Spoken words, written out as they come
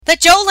The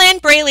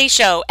JoLynn Braley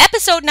Show,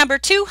 episode number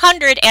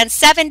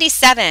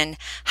 277,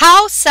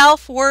 How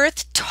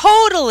Self-Worth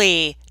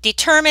Totally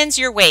Determines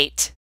Your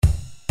Weight.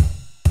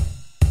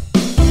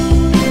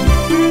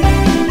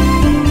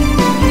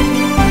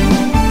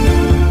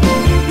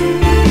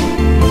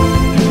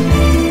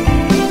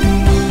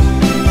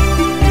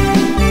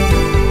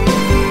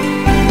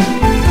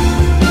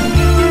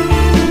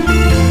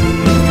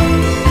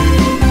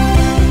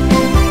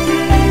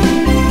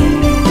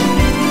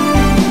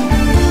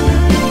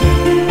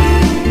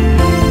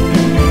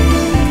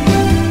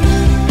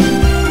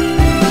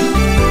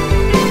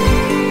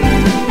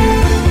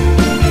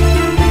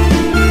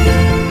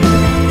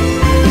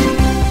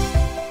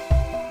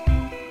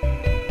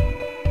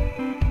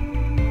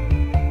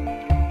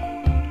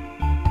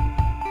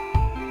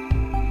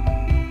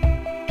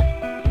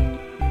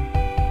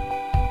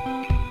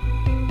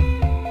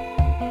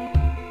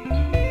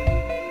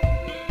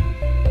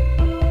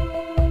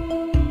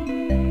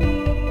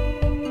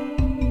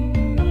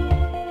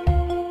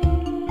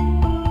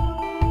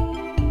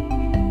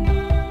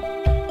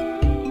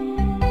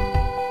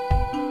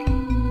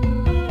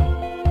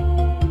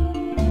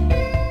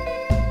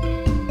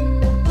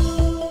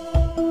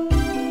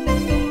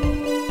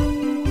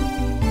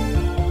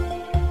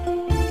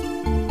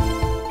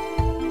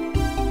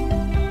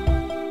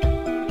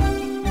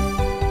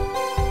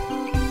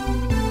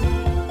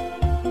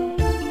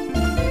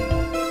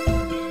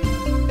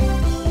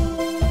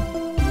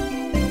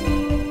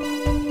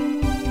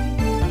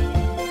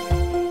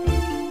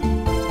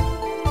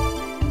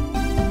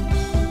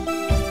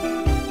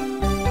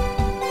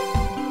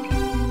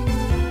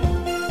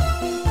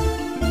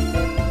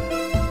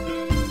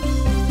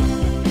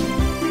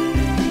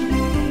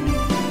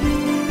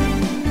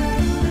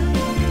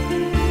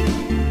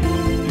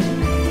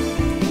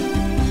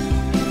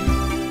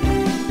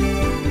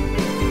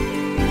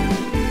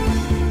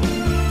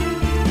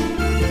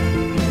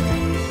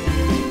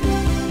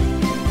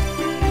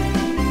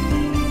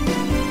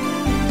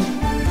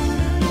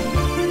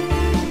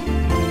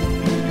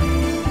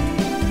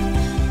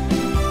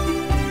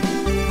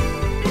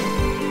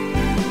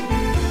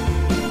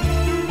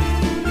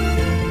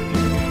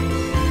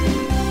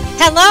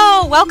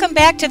 Hello, welcome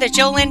back to the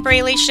JoLynn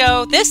Braley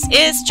Show. This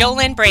is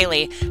JoLynn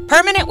Braley,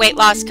 permanent weight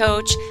loss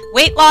coach,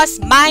 weight loss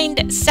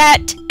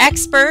mindset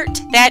expert.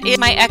 That is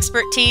my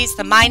expertise,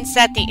 the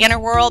mindset, the inner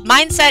world.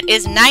 Mindset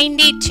is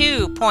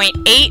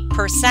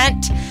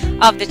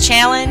 92.8% of the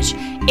challenge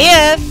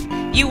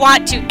if you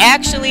want to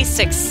actually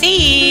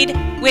succeed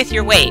with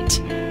your weight.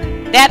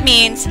 That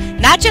means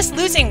not just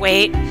losing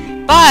weight,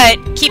 but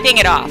keeping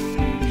it off.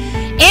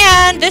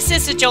 And this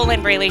is the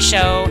JoLynn Braley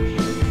Show.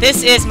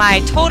 This is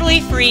my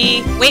totally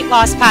free weight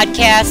loss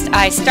podcast.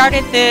 I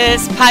started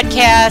this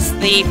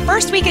podcast the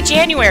first week of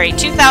January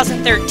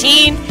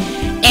 2013,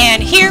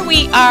 and here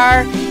we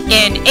are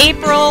in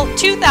April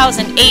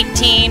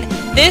 2018.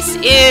 This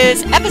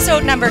is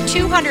episode number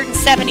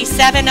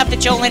 277 of the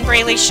JoLynn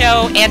Braley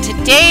Show, and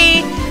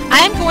today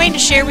I'm going to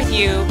share with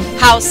you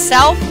how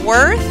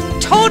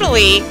self-worth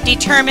totally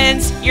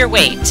determines your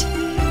weight.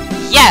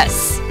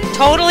 Yes,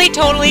 totally,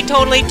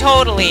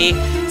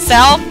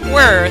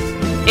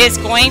 self-worth is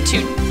going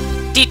to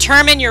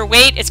determine your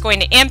weight. It's going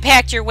to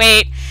impact your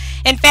weight.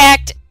 In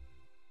fact,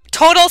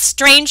 total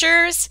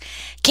strangers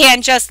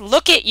can just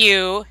look at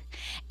you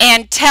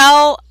and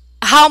tell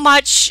how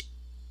much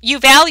you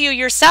value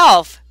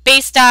yourself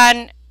based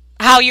on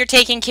how you're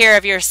taking care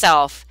of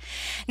yourself.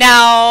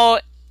 Now,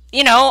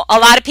 you know, a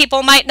lot of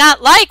people might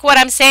not like what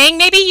I'm saying.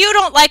 Maybe you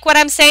don't like what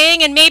I'm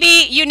saying, and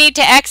maybe you need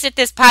to exit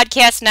this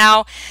podcast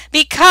now,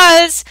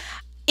 because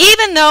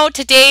even though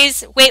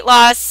today's weight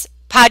loss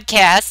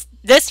podcast,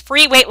 this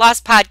free weight loss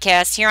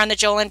podcast here on the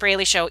JoLynn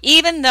Braley Show,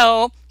 even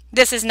though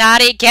this is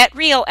not a Get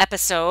Real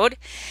episode,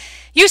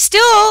 you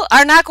still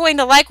are not going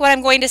to like what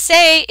I'm going to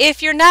say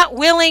if you're not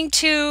willing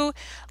to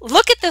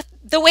look at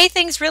the way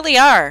things really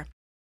are.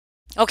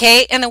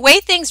 Okay? And the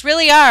way things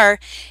really are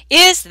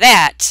is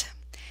that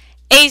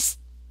a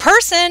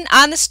person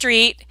on the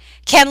street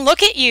can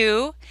look at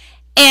you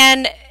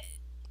and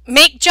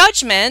make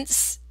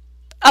judgments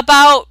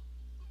about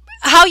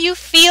how you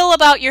feel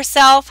about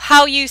yourself,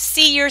 how you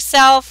see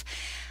yourself,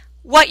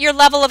 what your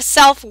level of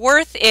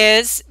self-worth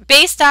is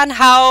based on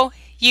how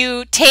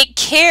you take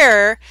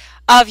care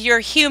of your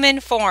human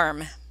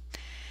form.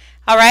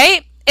 All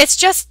right? It's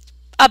just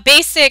a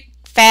basic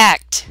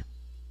fact.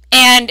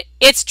 And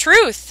it's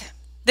truth.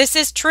 This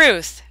is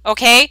truth,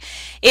 okay?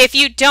 If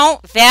you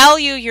don't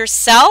value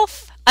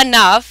yourself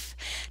enough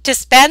to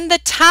spend the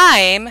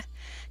time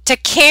to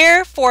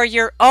care for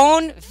your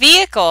own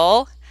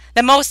vehicle,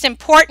 the most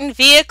important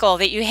vehicle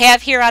that you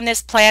have here on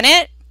this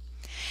planet,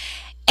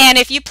 and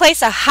if you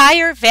place a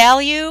higher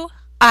value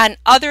on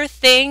other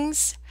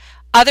things,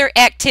 other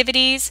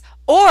activities,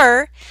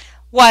 or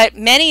what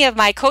many of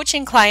my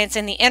coaching clients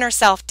in the inner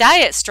self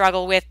diet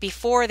struggle with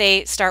before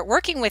they start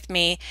working with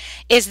me,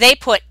 is they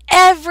put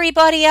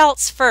everybody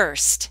else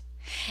first.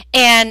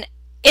 And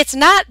it's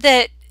not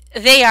that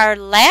they are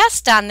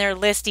last on their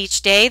list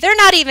each day. They're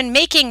not even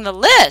making the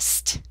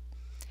list.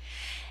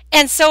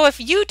 And so if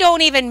you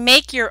don't even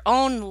make your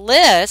own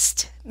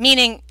list,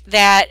 meaning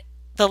that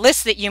the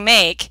list that you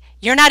make,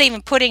 you're not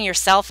even putting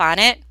yourself on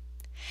it,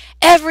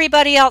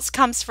 everybody else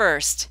comes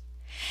first.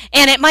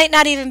 And it might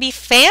not even be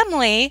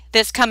family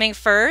that's coming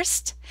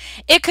first.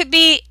 It could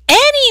be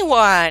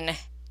anyone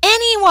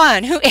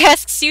who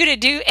asks you to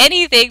do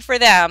anything for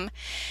them.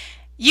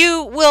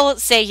 You will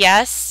say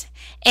yes,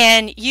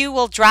 and you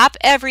will drop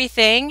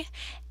everything.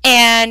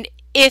 And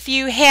if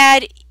you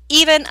had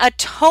even a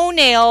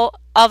toenail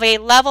of a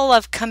level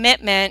of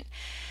commitment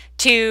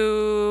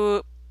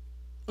to,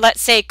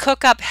 let's say,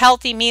 cook up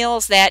healthy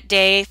meals that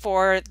day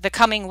for the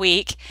coming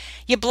week,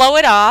 you blow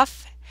it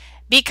off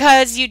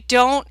because you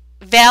don't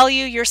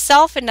value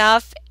yourself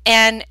enough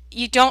and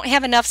you don't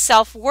have enough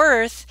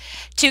self-worth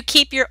to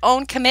keep your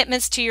own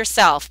commitments to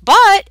yourself.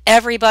 But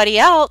everybody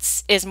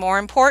else is more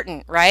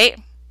important, right?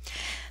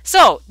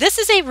 So this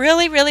is a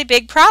really, really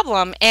big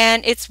problem,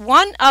 and it's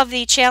one of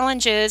the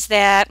challenges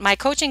that my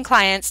coaching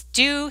clients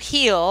do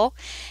heal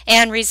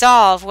and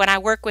resolve when I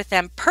work with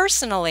them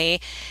personally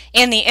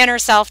in the Inner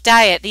Self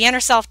Diet. The Inner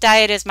Self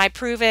Diet is my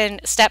proven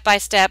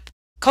step-by-step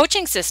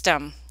coaching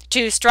system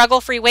to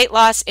struggle-free weight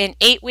loss in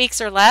 8 weeks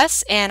or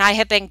less, and I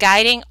have been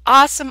guiding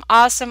awesome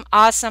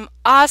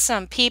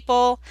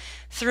people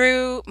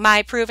through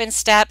my proven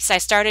steps. I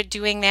started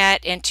doing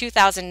that in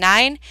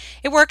 2009.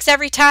 It works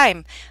every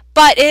time,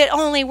 but it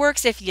only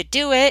works if you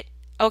do it.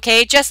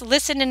 Okay, just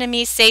listening to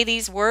me say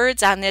these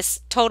words on this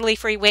Totally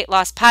Free Weight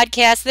Loss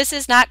podcast, this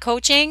is not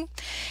coaching,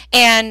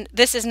 and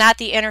this is not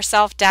the Inner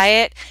Self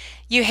Diet.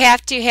 You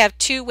have to have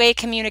two-way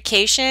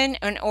communication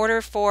in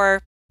order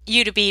for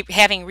you to be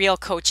having real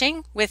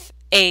coaching with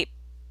a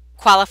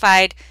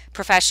qualified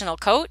professional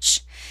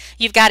coach.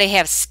 You've got to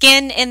have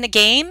skin in the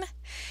game,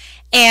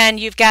 and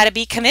you've got to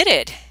be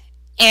committed.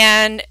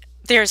 And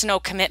there's no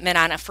commitment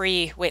on a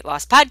free weight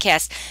loss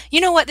podcast. You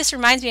know what? This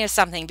reminds me of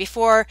something.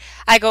 Before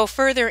I go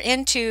further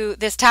into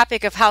this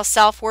topic of how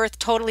self-worth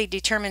totally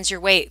determines your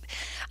weight,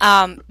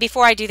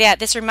 before I do that,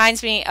 this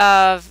reminds me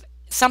of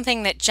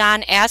something that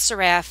John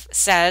Assaraf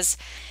says,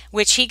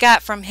 which he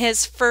got from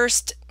his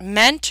first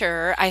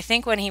mentor, I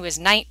think when he was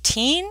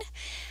 19,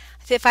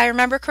 if I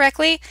remember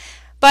correctly.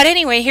 But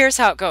anyway, here's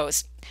how it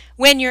goes.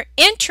 When you're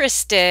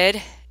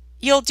interested,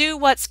 you'll do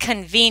what's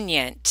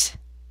convenient.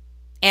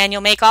 And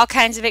you'll make all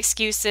kinds of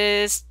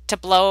excuses to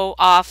blow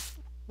off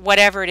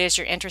whatever it is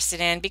you're interested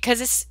in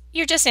because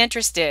you're just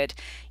interested.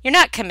 You're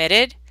not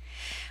committed.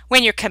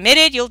 When you're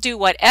committed, you'll do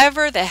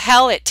whatever the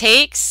hell it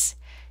takes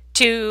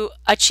to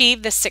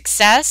achieve the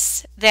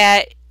success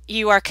that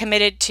you are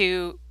committed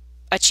to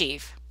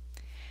achieve.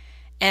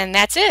 And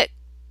that's it.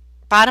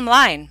 Bottom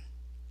line.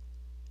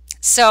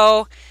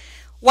 So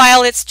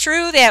while it's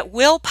true that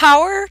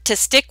willpower to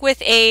stick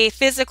with a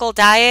physical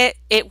diet,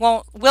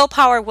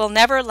 willpower will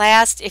never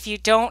last if you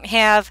don't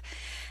have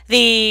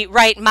the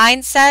right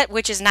mindset,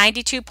 which is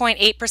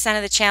 92.8%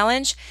 of the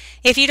challenge.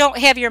 If you don't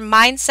have your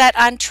mindset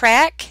on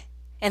track,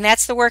 and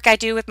that's the work I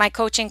do with my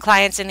coaching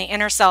clients in the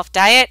Inner Self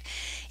Diet,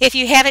 if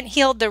you haven't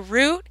healed the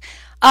root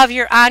of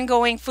your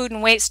ongoing food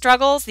and weight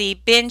struggles, the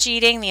binge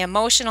eating, the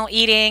emotional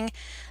eating,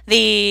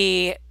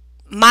 the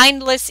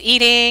mindless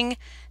eating,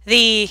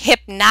 the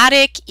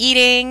hypnotic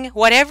eating,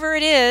 whatever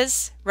it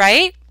is,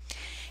 right?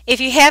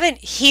 If you haven't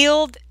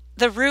healed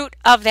the root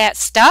of that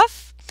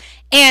stuff,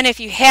 and if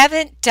you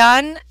haven't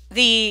done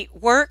the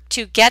work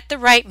to get the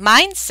right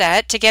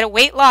mindset, to get a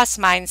weight loss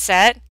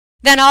mindset,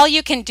 then all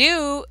you can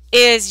do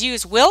is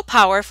use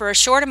willpower for a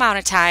short amount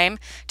of time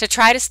to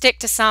try to stick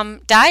to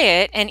some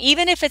diet. And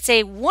even if it's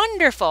a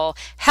wonderful,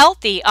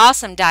 healthy,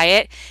 awesome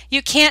diet,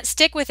 you can't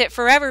stick with it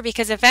forever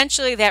because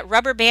eventually that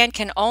rubber band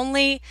can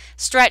only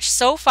stretch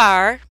so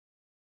far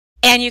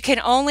and you can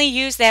only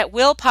use that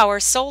willpower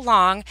so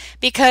long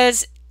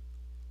because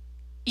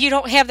you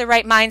don't have the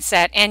right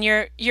mindset and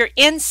your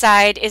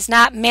inside is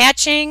not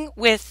matching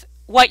with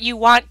what you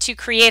want to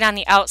create on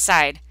the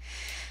outside.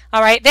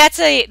 All right, that's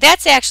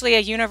actually a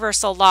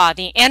universal law.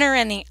 The inner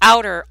and the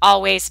outer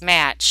always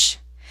match.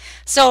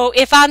 So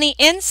if on the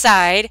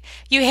inside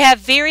you have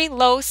very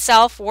low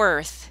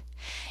self-worth,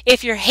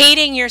 if you're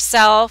hating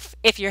yourself,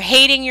 if you're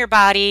hating your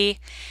body,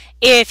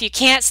 if you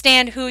can't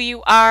stand who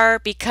you are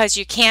because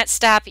you can't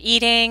stop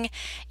eating,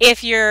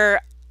 if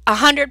you're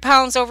 100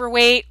 pounds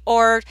overweight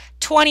or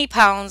 20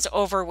 pounds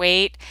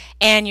overweight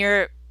and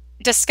you're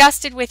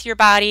disgusted with your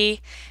body,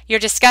 you're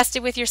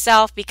disgusted with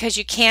yourself because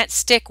you can't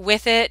stick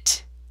with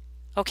it,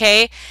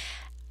 okay?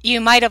 You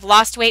might have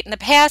lost weight in the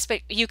past,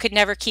 but you could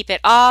never keep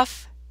it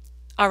off,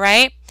 all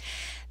right?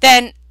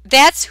 Then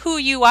that's who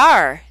you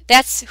are.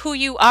 That's who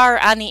you are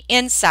on the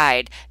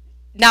inside.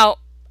 Now,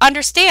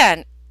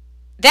 understand,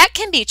 that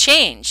can be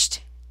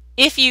changed.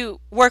 If you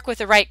work with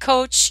the right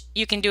coach,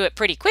 you can do it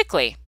pretty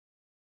quickly.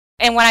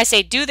 And when I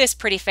say do this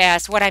pretty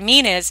fast, what I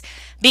mean is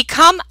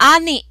become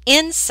on the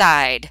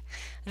inside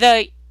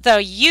the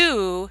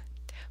you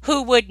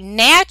who would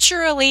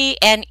naturally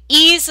and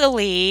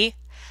easily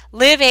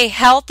live a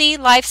healthy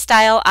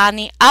lifestyle on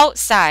the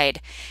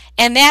outside.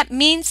 And that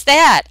means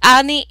that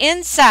on the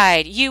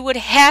inside, you would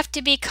have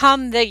to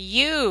become the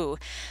you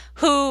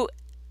who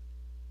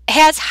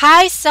has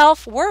high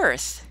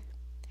self-worth.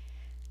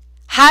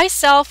 High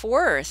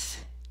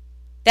self-worth.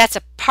 That's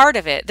a part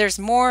of it. There's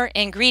more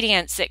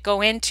ingredients that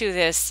go into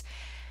this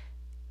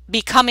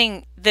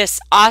becoming this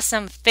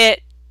awesome,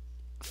 fit,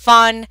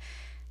 fun,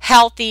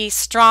 healthy,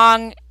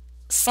 strong,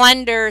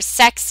 slender,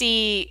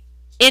 sexy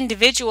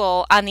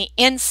individual on the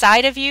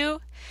inside of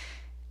you,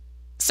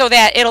 so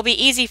that it'll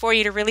be easy for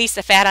you to release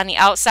the fat on the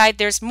outside.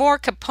 There's more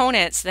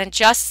components than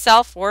just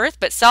self-worth,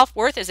 but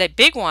self-worth is a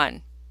big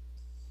one.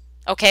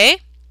 Okay?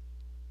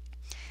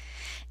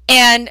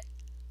 And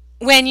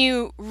when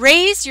you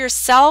raise your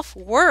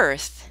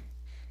self-worth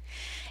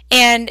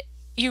and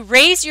you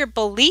raise your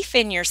belief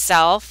in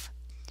yourself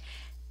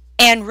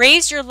and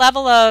raise your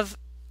level of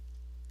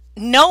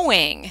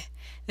knowing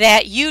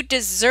that you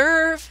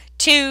deserve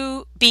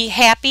to be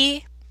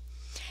happy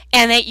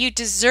and that you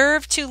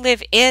deserve to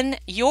live in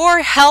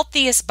your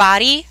healthiest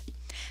body,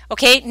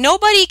 okay?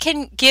 Nobody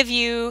can give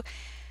you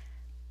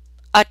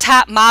a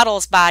top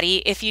model's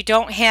body if you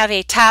don't have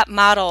a top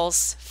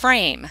model's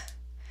frame.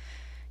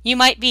 You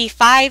might be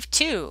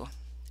 5'2".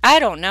 I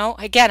don't know.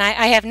 Again,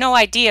 I have no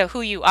idea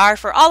who you are.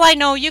 For all I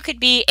know, you could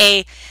be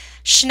a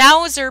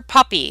Schnauzer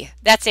puppy.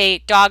 That's a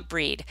dog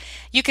breed.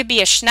 You could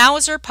be a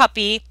Schnauzer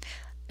puppy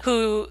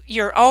who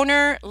your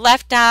owner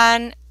left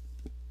on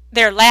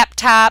their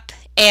laptop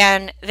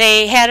and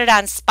they had it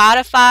on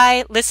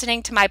Spotify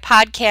listening to my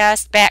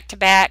podcast back to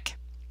back.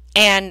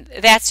 And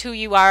that's who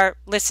you are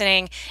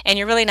listening, and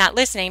you're really not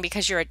listening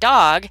because you're a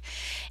dog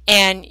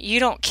and you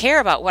don't care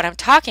about what I'm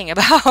talking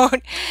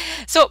about.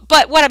 So,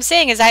 but what I'm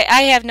saying is I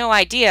have no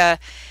idea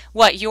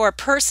what your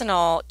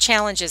personal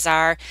challenges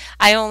are.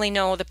 I only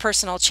know the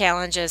personal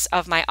challenges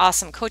of my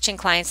awesome coaching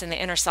clients in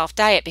the Inner Self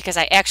Diet because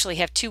I actually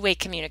have two-way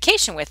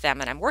communication with them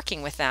and I'm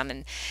working with them,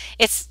 and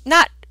it's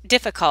not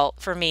difficult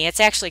for me. It's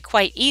actually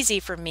quite easy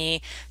for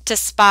me to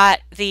spot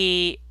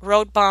the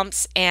road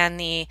bumps and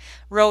the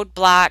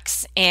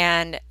roadblocks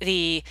and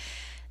the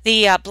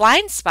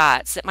blind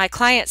spots that my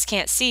clients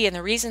can't see, and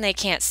the reason they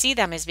can't see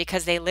them is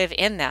because they live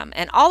in them.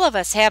 And all of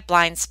us have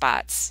blind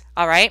spots,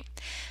 all right?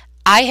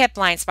 I have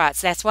blind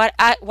spots. That's why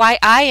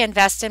I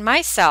invest in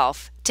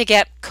myself to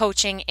get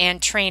coaching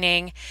and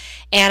training,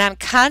 and I'm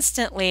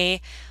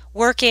constantly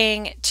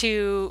working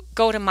to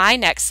go to my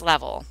next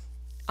level.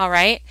 All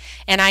right?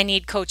 And I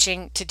need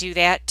coaching to do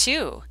that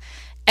too.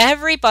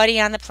 Everybody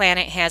on the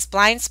planet has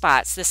blind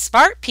spots. The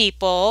smart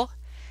people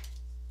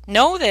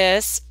know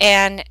this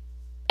and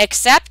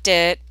accept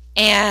it,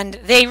 and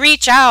they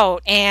reach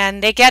out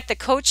and they get the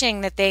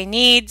coaching that they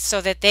need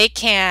so that they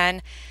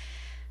can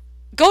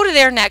go to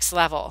their next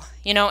level,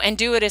 and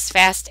do it as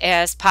fast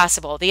as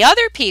possible. The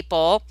other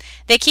people,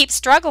 they keep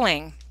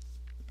struggling.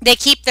 They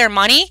keep their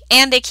money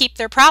and they keep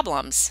their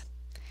problems.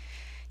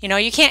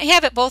 You can't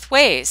have it both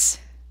ways.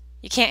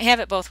 You can't have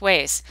it both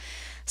ways.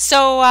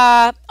 So,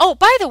 by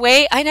the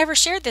way, I never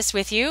shared this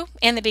with you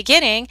in the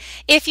beginning.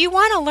 If you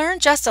want to learn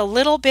just a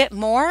little bit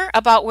more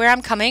about where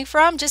I'm coming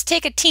from, just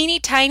take a teeny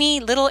tiny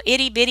little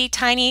itty bitty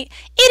tiny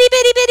itty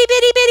bitty bitty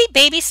bitty bitty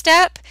baby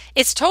step.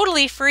 It's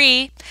totally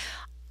free.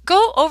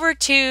 Go over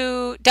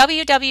to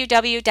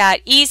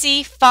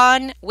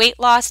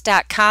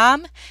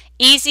www.easyfunweightloss.com.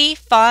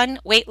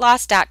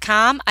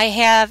 easyfunweightloss.com. I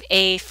have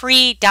a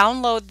free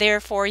download there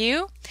for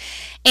you.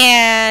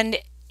 And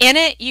in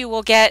it, you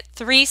will get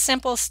 3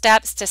 simple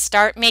steps to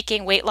start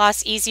making weight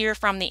loss easier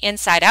from the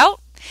inside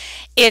out.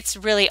 It's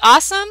really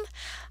awesome.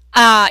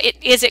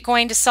 Is it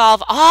going to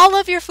solve all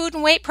of your food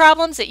and weight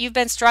problems that you've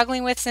been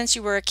struggling with since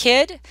you were a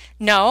kid?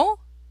 No.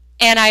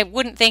 And I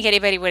wouldn't think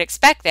anybody would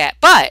expect that.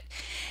 But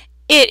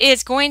it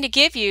is going to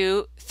give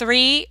you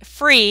 3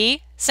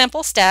 free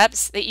simple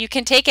steps that you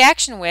can take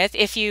action with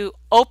if you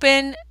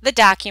open the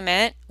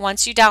document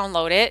once you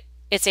download it.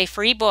 It's a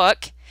free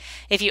book.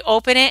 If you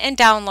open it and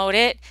download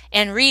it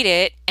and read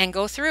it and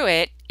go through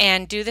it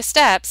and do the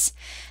steps,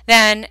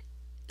 then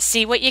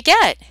see what you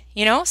get.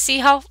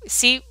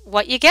 See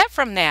what you get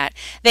from that.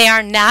 They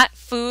are not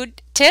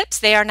food tips.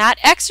 They are not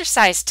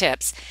exercise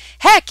tips.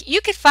 Heck,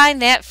 you could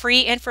find that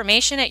free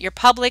information at your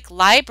public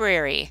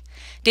library.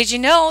 Did you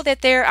know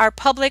that there are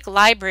public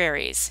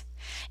libraries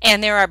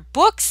and there are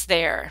books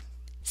there?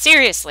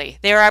 Seriously,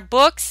 there are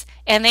books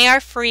and they are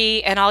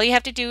free, and all you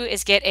have to do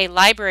is get a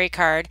library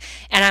card.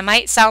 And I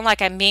might sound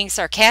like I'm being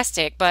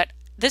sarcastic, but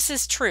this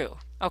is true,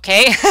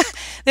 okay?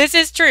 This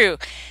is true.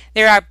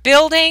 There are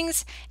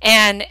buildings,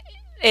 and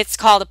it's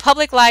called a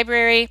public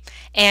library,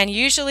 and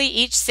usually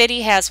each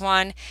city has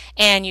one,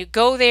 and you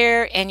go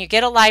there and you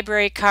get a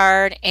library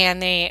card,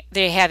 and they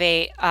have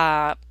a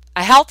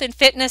health and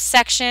fitness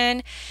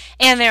section,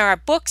 and there are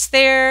books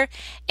there.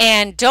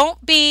 And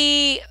don't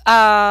be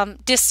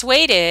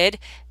dissuaded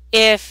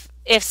if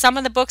some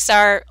of the books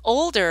are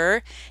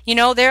older.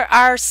 There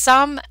are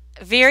some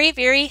very,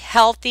 very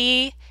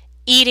healthy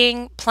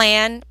eating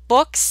plan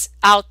books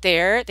out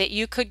there that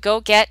you could go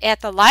get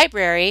at the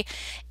library.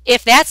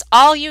 If that's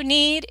all you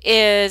need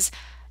is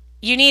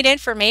you need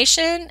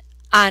information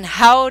on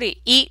how to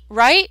eat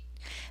right,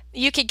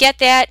 you could get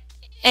that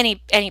any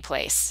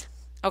place,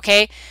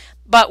 okay?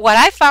 But what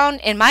I found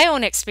in my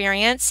own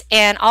experience,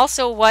 and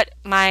also what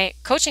my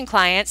coaching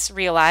clients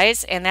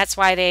realize, and that's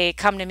why they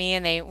come to me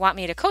and they want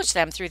me to coach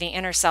them through the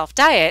Inner Self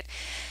Diet,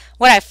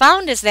 what I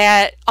found is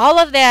that all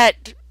of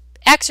that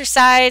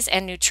exercise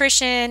and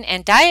nutrition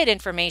and diet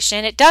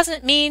information, it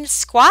doesn't mean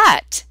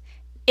squat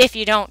if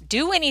you don't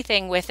do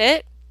anything with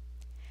it.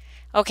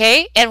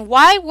 Okay? And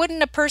why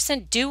wouldn't a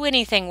person do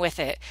anything with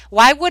it?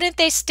 Why wouldn't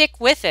they stick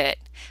with it?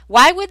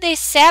 Why would they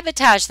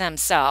sabotage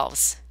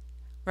themselves?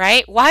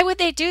 Right? Why would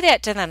they do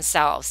that to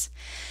themselves?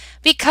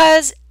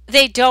 Because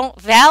they don't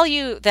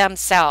value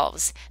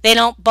themselves. They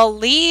don't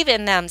believe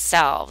in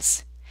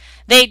themselves.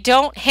 They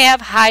don't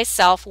have high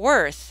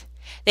self-worth.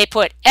 They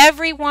put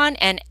everyone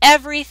and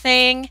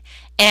everything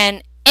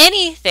and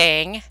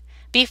anything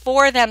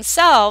before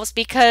themselves,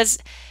 because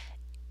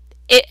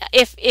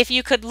if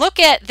you could look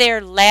at their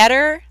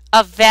ladder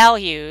of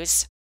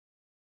values,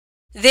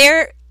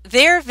 their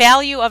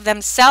value of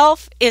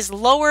themselves is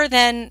lower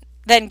than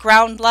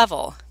ground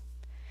level.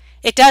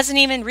 It doesn't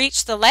even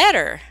reach the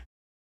ladder.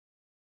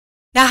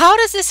 Now, how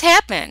does this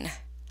happen?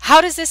 How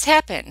does this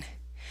happen?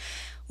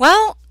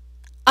 Well,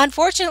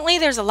 unfortunately,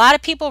 there's a lot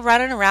of people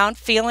running around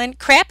feeling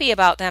crappy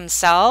about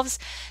themselves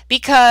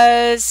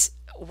because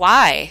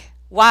why?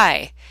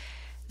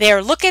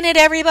 They're looking at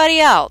everybody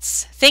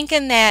else,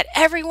 thinking that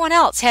everyone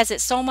else has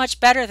it so much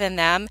better than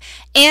them,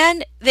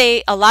 and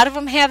a lot of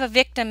them have a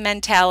victim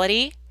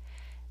mentality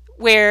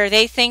where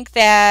they think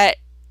that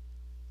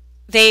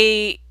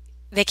they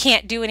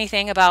can't do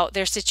anything about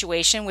their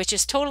situation, which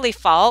is totally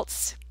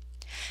false.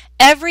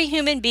 Every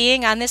human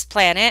being on this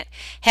planet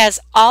has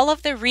all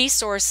of the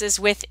resources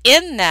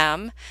within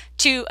them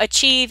to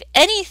achieve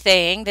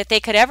anything that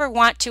they could ever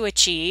want to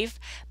achieve,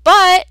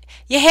 but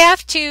you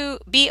have to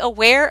be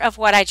aware of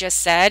what I just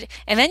said,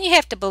 and then you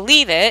have to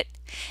believe it,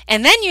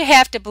 and then you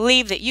have to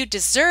believe that you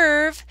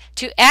deserve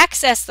to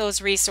access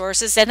those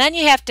resources, and then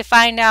you have to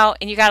find out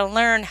and you got to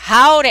learn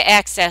how to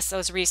access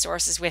those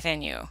resources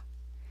within you.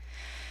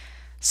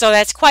 So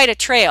that's quite a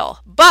trail,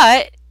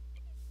 but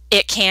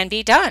it can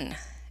be done.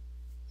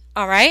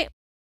 All right?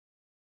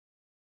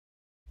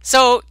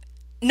 So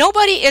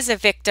nobody is a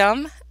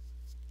victim.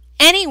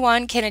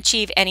 Anyone can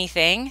achieve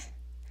anything.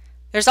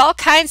 There's all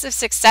kinds of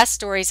success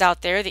stories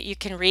out there that you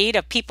can read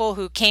of people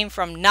who came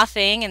from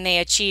nothing and they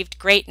achieved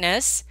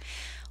greatness.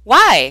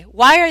 Why?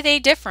 Why are they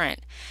different?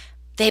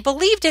 They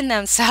believed in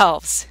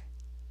themselves.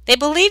 They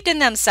believed in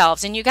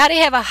themselves, and you got to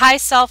have a high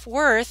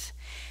self-worth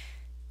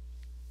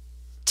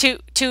to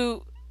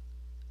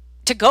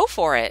go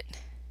for it.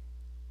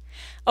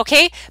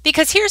 Okay?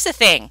 Because here's the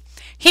thing.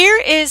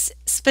 Here is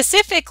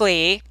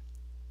specifically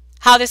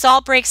how this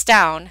all breaks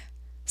down,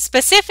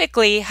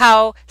 specifically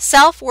how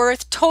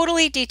self-worth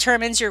totally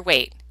determines your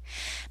weight.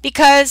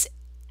 Because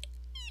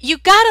you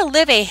got to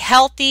live a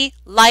healthy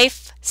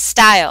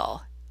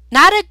lifestyle,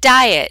 not a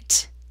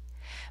diet,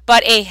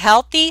 but a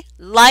healthy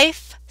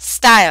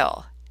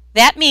lifestyle.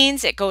 That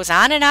means it goes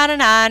on and on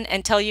and on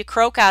until you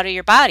croak out of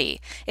your body.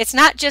 It's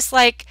not just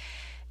like,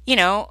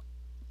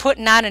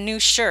 putting on a new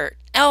shirt.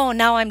 Oh,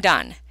 now I'm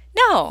done.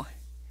 No,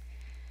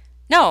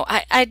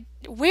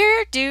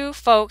 where do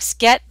folks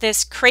get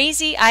this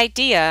crazy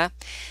idea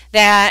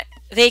that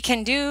they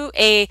can do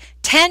a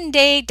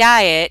 10-day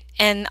diet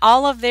and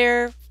all of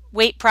their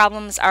weight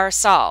problems are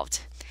solved?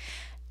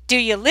 Do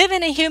you live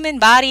in a human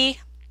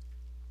body?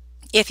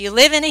 If you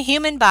live in a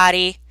human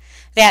body,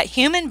 that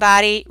human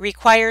body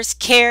requires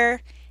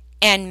care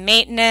and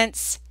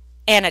maintenance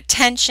and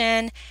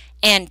attention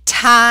and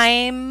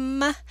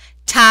time.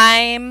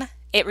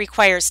 It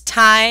requires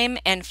time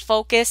and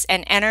focus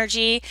and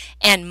energy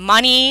and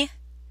money.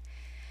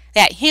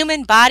 That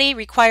human body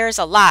requires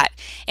a lot.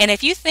 And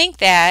if you think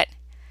that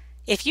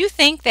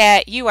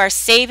you are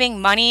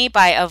saving money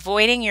by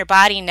avoiding your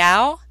body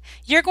now,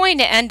 you're going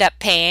to end up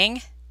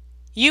paying.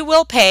 You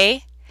will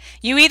pay.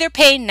 You either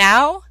pay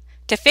now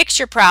to fix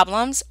your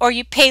problems, or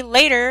you pay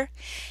later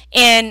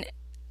in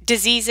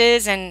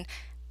diseases and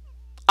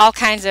all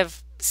kinds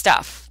of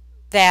stuff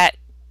that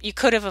you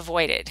could have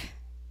avoided.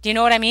 Do you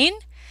know what I mean?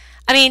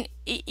 I mean,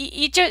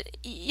 it's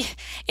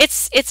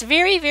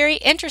very, very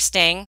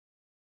interesting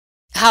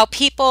how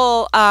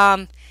people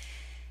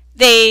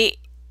they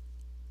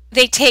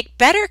take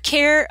better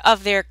care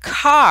of their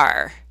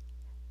car,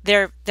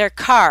 their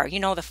car.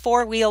 The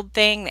four-wheeled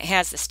thing that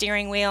has the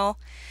steering wheel,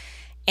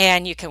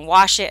 and you can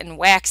wash it and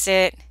wax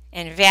it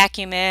and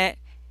vacuum it,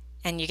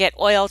 and you get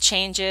oil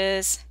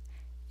changes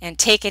and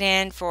take it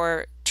in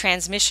for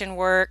transmission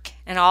work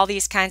and all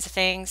these kinds of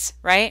things,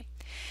 right?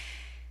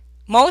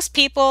 Most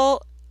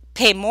people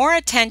pay more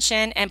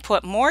attention and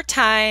put more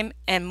time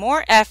and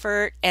more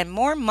effort and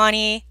more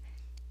money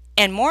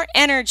and more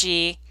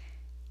energy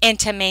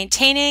into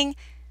maintaining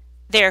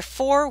their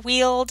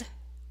four-wheeled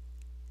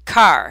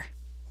car,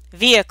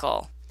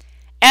 vehicle,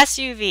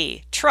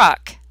 SUV,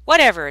 truck,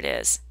 whatever it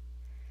is.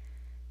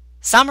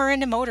 Some are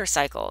into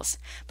motorcycles,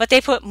 but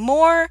they put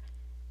more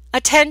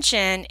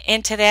attention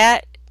into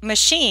that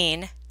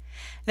machine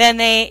than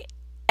they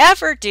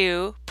ever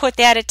do put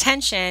that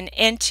attention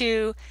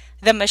into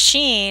the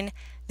machine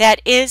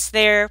that is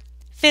their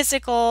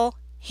physical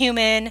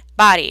human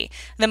body,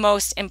 the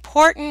most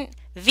important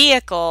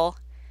vehicle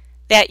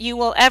that you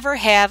will ever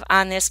have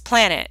on this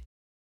planet.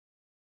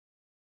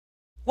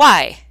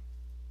 Why?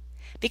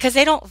 Because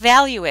they don't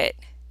value it.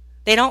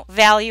 They don't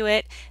value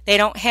it. They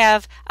don't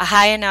have a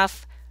high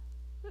enough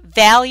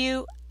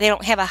value. They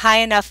don't have a high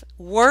enough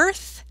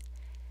worth,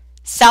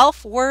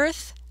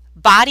 self-worth,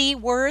 body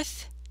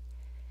worth,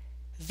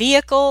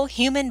 vehicle,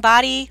 human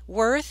body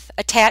worth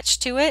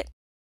attached to it.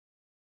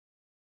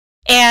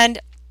 And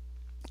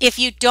if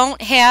you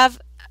don't have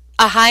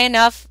a high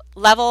enough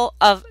level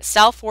of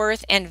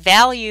self-worth and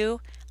value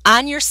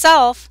on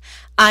yourself,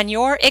 on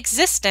your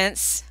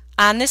existence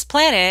on this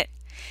planet,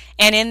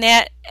 and in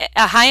that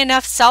a high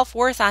enough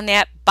self-worth on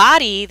that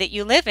body that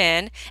you live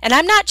in, and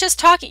I'm not just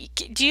talking,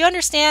 do you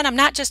understand? I'm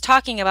not just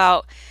talking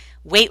about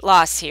weight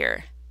loss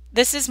here.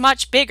 This is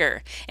much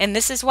bigger, and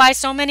this is why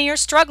so many are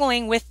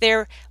struggling with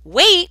their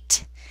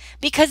weight,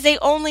 because they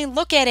only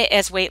look at it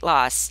as weight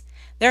loss.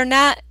 They're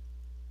not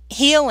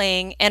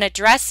healing and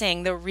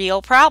addressing the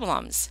real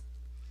problems.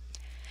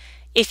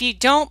 If you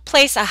don't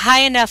place a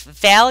high enough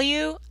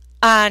value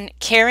on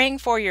caring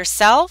for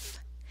yourself,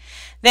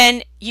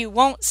 then you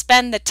won't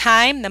spend the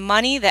time, the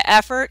money, the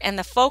effort, and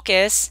the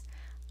focus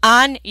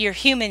on your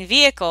human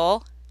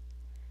vehicle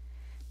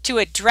to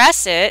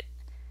address it,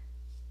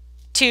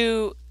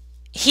 to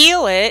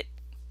heal it.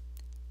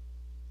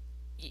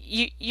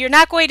 You're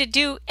not going to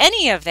do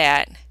any of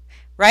that,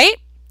 right?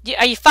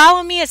 Are you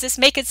following me? Is this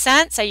making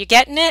sense? Are you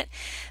getting it?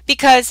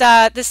 Because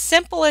the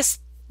simplest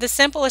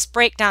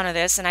breakdown of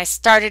this, and I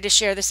started to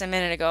share this a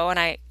minute ago, and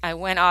I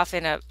went off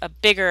in a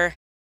bigger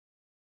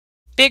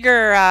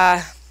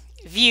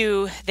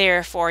view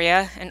there for you,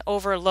 an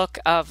overlook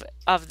of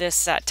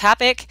this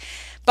topic.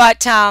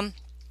 But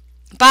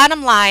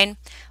bottom line,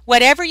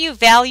 whatever you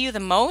value the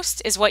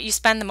most is what you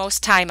spend the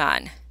most time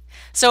on.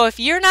 So if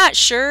you're not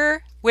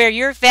sure where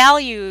your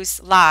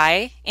values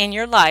lie in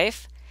your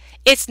life,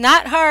 it's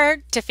not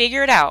hard to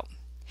figure it out.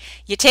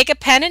 You take a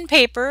pen and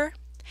paper,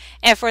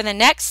 and for the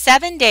next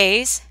 7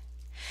 days,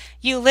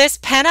 you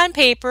list pen on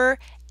paper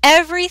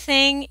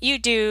everything you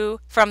do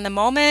from the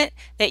moment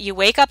that you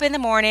wake up in the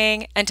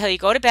morning until you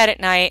go to bed at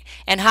night,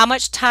 and how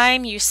much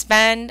time you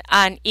spend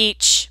on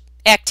each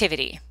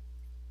activity.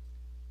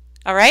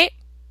 All right?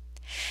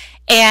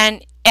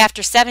 And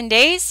after 7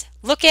 days,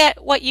 look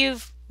at what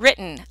you've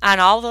written on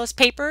all those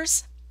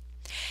papers,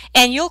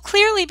 and you'll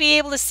clearly be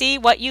able to see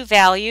what you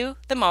value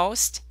the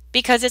most,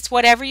 because it's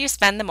whatever you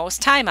spend the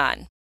most time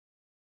on.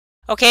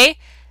 Okay?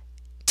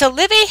 To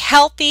live a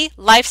healthy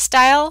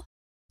lifestyle,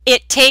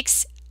 it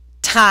takes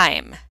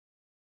time.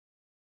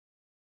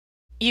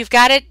 You've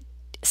got to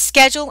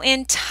schedule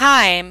in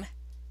time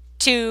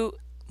to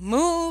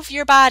move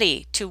your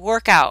body, to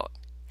work out.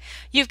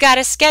 You've got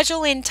to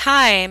schedule in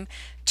time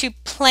to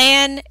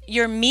plan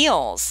your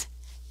meals,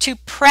 to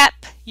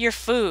prep your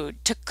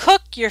food, to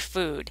cook your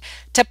food,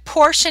 to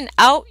portion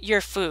out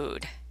your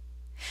food.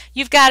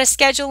 You've got to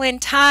schedule in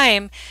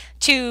time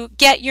to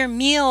get your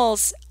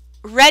meals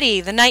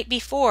ready the night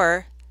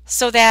before,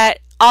 so that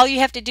all you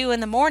have to do in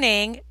the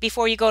morning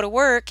before you go to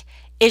work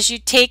is you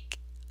take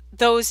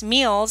those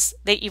meals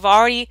that you've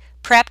already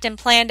prepped and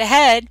planned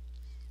ahead,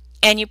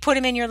 and you put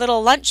them in your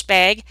little lunch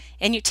bag,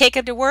 and you take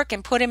them to work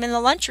and put them in the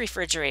lunch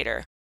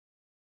refrigerator.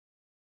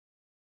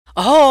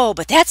 Oh,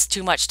 but that's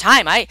too much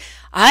time.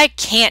 I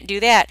can't do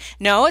that.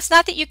 No, it's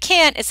not that you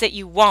can't, it's that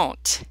you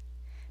won't.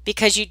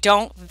 Because you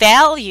don't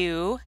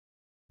value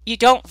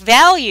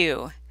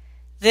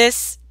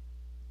this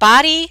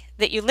body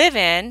that you live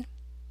in,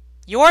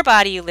 your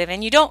body you live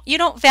in. You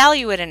don't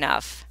value it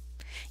enough.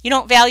 You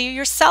don't value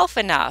yourself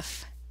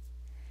enough.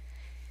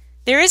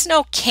 There is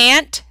no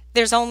can't,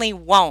 there's only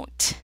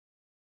won't.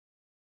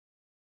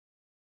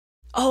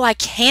 Oh, I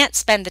can't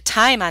spend the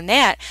time on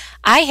that.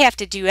 I have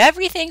to do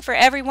everything for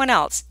everyone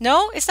else.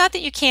 No, it's not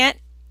that you can't,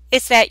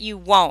 it's that you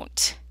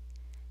won't.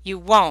 You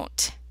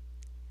won't.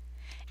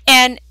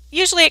 And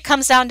usually it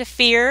comes down to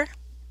fear.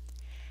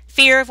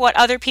 Fear of what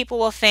other people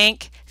will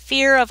think.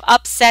 Fear of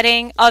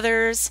upsetting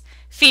others.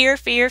 Fear,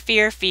 fear,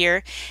 fear,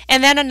 fear.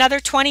 And then another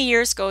 20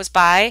 years goes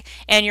by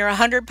and you're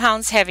 100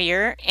 pounds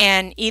heavier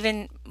and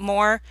even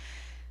more,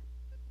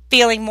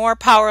 feeling more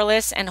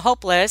powerless and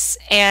hopeless.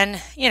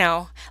 And,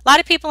 a lot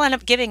of people end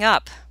up giving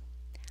up,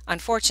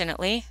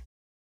 unfortunately.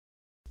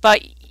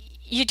 But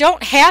you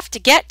don't have to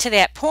get to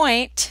that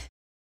point.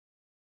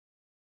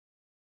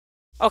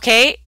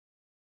 Okay?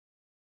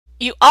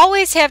 You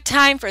always have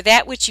time for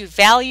that which you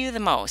value the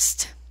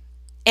most.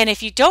 And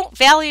if you don't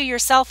value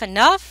yourself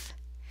enough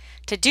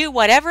to do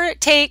whatever it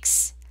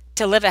takes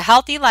to live a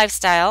healthy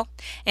lifestyle,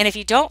 and if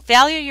you don't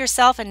value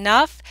yourself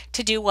enough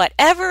to do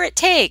whatever it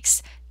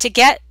takes to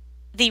get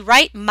the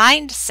right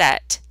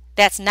mindset,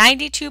 that's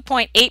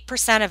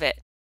 92.8% of it,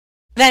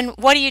 then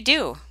what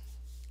do?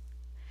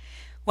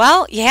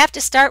 Well, you have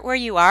to start where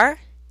you are.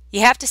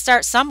 You have to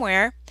start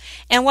somewhere.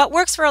 And what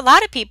works for a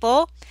lot of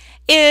people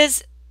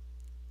is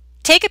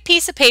take a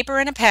piece of paper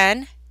and a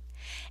pen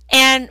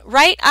and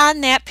write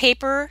on that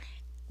paper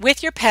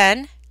with your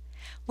pen,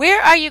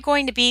 where are you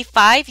going to be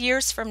 5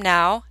 years from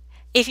now,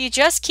 if you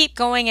just keep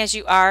going as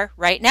you are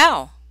right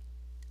now?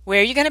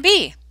 Where are you going to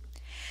be?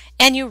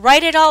 And you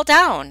write it all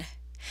down.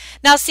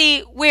 Now,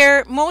 see,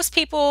 where most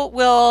people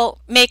will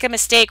make a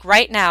mistake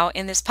right now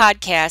in this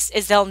podcast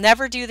is they'll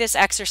never do this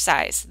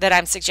exercise that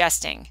I'm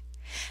suggesting.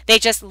 They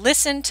just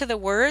listen to the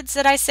words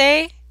that I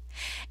say,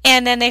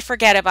 and then they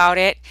forget about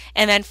it,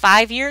 and then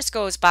 5 years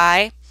goes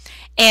by,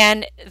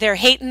 and they're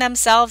hating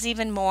themselves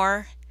even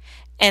more,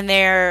 and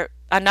they're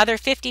another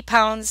 50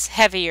 pounds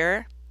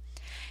heavier,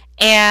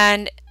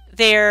 and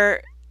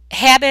their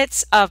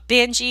habits of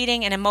binge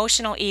eating and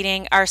emotional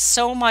eating are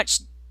so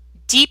much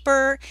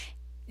deeper.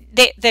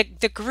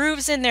 The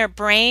grooves in their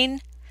brain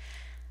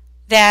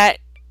that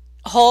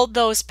hold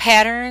those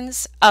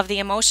patterns of the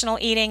emotional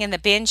eating and the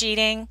binge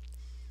eating,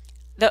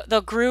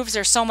 the grooves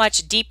are so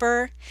much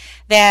deeper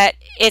that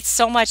it's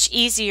so much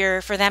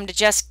easier for them to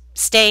just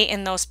stay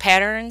in those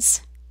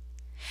patterns.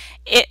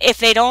 If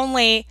they'd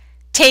only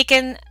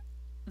taken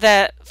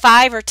the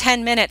 5 or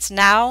 10 minutes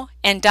now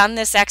and done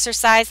this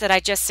exercise that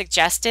I just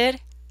suggested,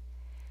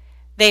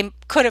 they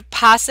could have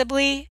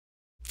possibly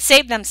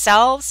saved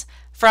themselves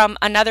from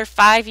another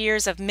 5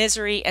 years of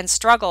misery and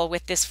struggle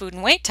with this food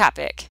and weight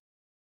topic.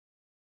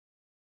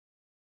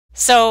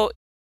 So,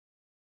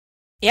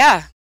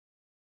 yeah,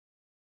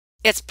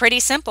 it's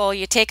pretty simple.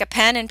 You take a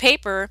pen and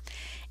paper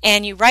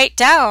and you write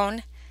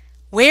down,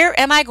 where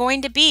am I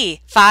going to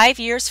be 5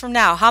 years from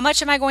now? How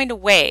much am I going to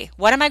weigh?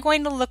 What am I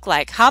going to look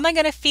like? How am I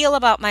going to feel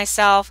about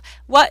myself?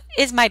 What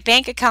is my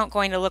bank account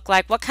going to look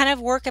like? What kind of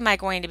work am I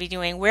going to be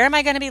doing? Where am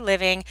I going to be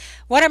living?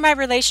 What are my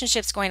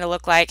relationships going to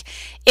look like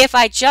if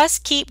I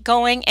just keep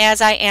going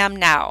as I am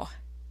now?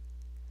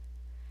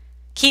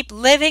 Keep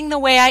living the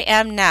way I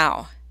am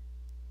now.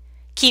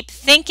 Keep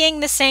thinking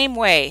the same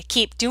way.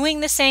 Keep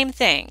doing the same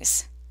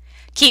things.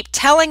 Keep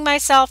telling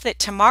myself that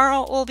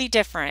tomorrow will be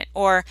different,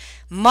 or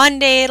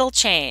Monday it'll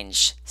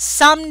change.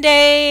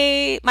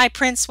 Someday my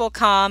prince will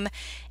come,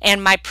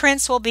 and my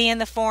prince will be in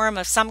the form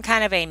of some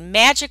kind of a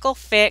magical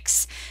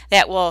fix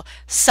that will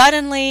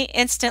suddenly,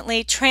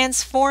 instantly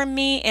transform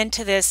me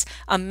into this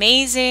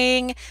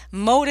amazing,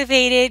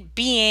 motivated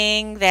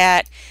being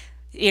that,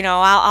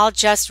 I'll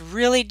just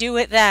really do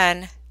it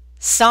then.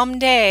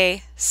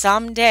 Someday,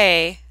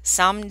 someday,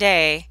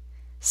 someday,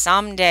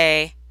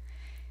 someday.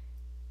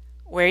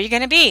 Where are you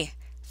going to be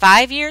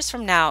 5 years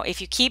from now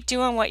if you keep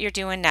doing what you're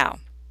doing now?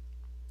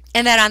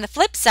 And then on the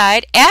flip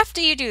side,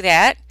 after you do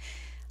that,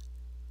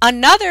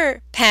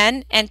 another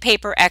pen and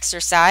paper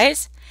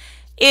exercise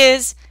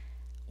is,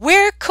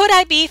 where could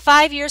I be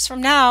 5 years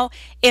from now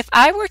if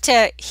I were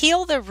to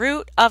heal the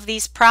root of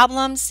these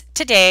problems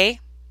today?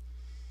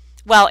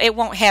 Well, it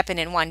won't happen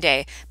in one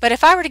day, but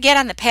if I were to get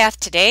on the path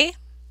today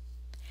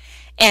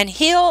and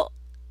heal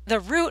the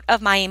root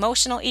of my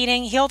emotional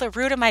eating, heal the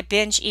root of my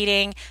binge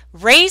eating,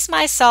 raise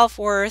my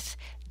self-worth,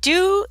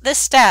 do the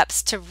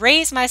steps to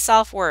raise my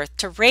self-worth,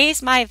 to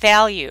raise my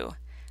value,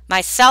 my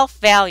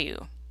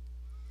self-value.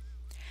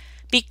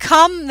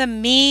 Become the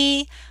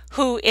me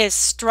who is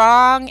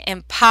strong,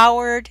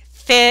 empowered,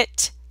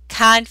 fit,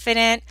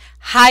 confident,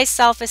 high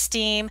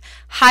self-esteem,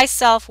 high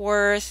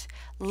self-worth,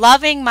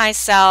 loving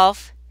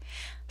myself,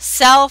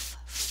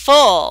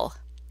 self-full.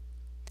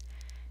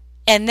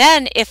 And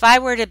then if I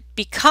were to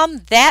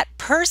become that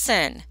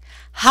person,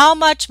 how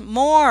much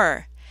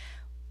more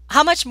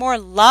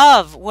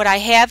love would I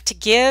have to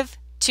give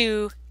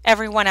to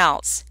everyone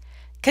else?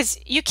 Because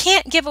you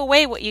can't give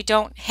away what you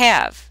don't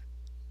have.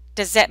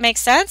 Does that make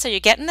sense? Are you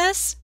getting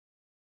this?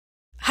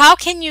 How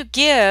can you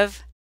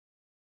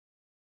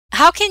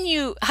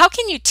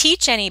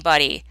teach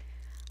anybody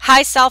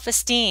high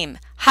self-esteem,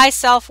 high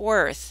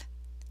self-worth,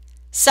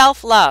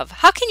 self-love?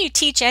 How can you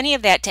teach any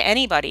of that to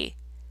anybody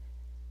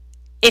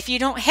if you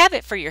don't have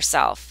it for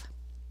yourself?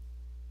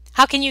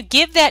 How can you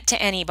give that to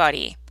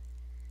anybody?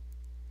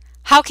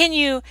 How can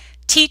you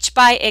teach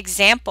by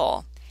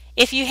example?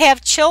 If you have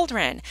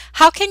children,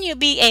 how can you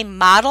be a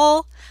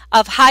model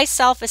of high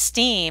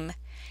self-esteem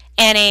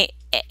and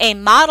a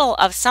model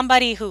of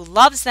somebody who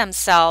loves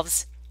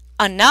themselves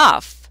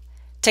enough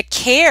to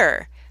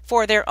care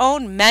for their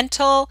own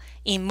mental,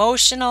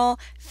 emotional,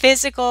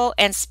 physical,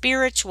 and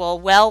spiritual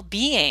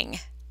well-being?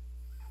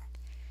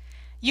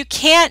 You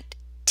can't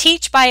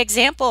teach by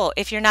example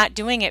if you're not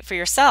doing it for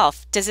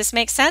yourself. Does this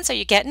make sense? Are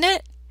you getting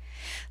it?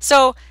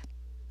 So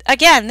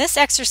again, this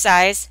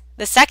exercise,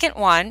 the second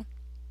one,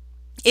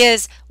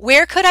 is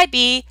where could I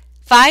be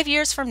 5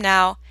 years from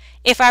now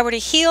if I were to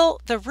heal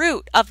the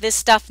root of this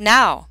stuff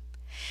now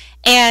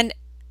and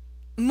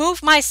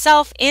move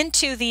myself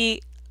into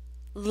the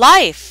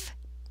life,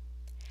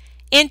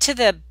 into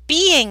the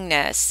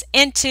beingness,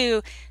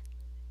 into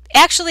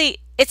actually,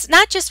 it's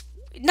not just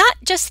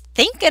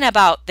thinking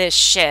about this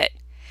shit,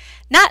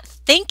 not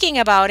thinking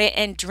about it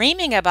and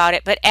dreaming about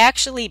it, but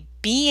actually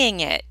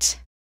being it,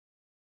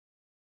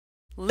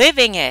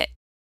 living it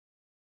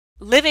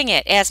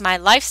as my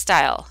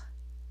lifestyle.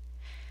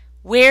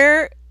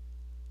 Where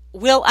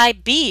will I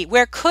be?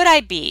 Where could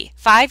I be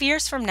 5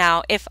 years from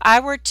now if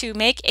I were to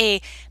make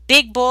a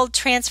big, bold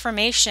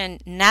transformation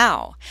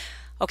now?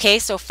 Okay,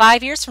 so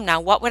 5 years from now,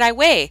 what would I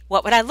weigh?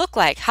 What would I look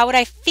like? How would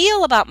I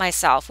feel about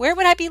myself? Where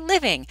would I be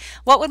living?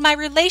 What would my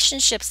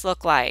relationships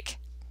look like?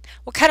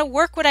 What kind of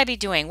work would I be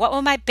doing? What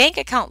will my bank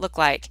account look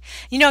like?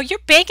 You know, your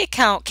bank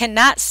account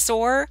cannot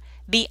soar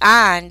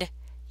beyond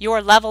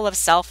your level of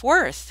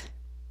self-worth.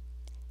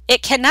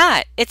 It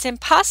cannot. It's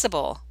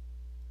impossible.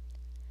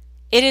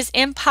 It is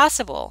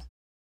impossible.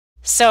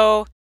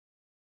 So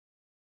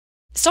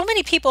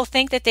many people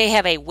think that they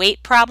have a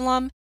weight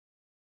problem.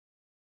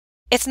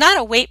 It's not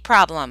a weight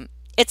problem.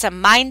 It's a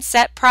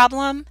mindset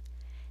problem.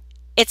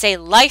 It's a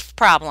life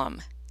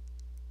problem.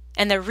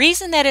 And the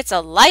reason that it's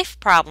a life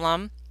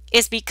problem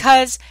is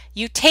because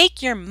you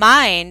take your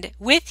mind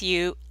with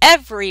you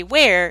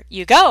everywhere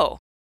you go.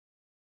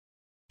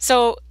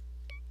 So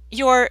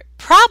your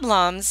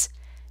problems,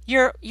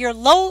 your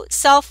low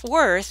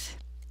self-worth,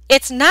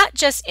 it's not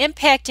just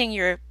impacting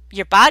your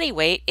body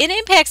weight, it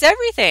impacts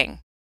everything.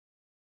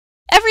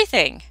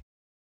 Everything.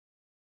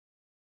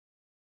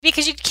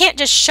 Because you can't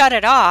just shut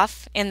it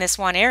off in this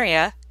one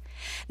area.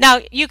 Now,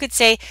 you could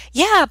say,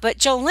 yeah, but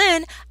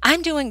JoLynn,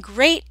 I'm doing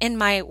great in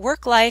my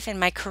work life and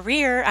my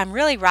career. I'm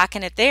really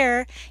rocking it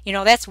there. You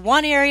know, that's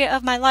one area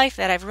of my life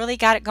that I've really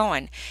got it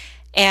going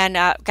and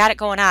got it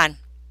going on.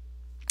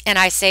 And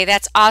I say,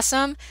 that's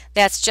awesome.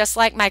 That's just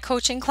like my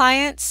coaching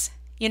clients.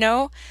 You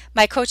know,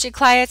 my coaching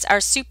clients are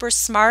super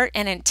smart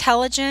and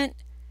intelligent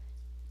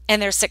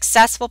and they're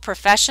successful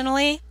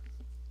professionally,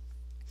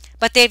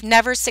 but they've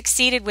never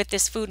succeeded with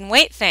this food and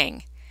weight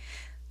thing.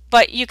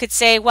 But you could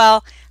say,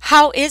 well,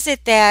 how is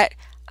it that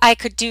I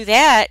could do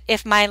that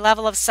if my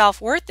level of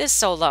self-worth is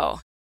so low?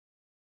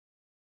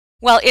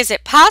 Well, is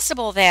it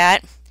possible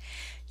that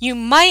you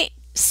might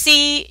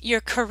see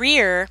your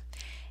career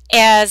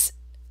as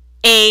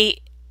a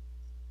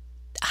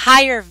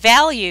higher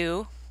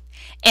value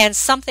and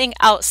something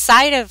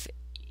outside of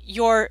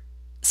your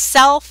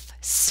self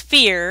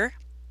sphere,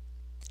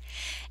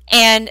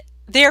 and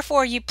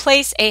therefore you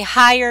place a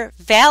higher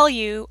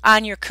value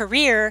on your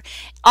career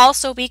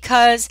also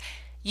because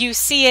you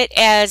see it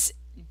as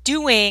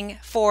doing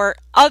for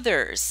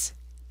others,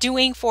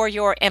 doing for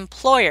your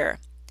employer,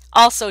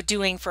 also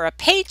doing for a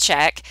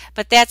paycheck,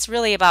 but that's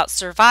really about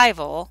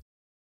survival.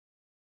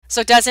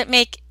 So does it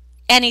make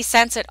any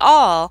sense at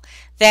all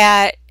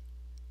that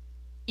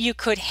you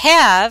could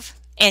have,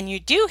 and you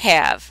do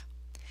have,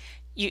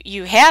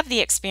 you have the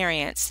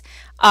experience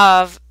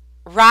of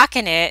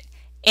rocking it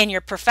in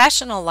your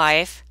professional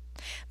life,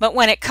 but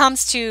when it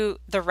comes to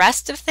the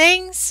rest of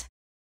things,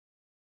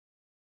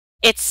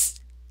 it's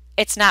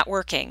not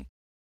working.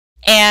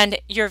 And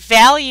your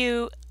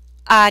value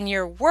on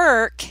your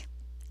work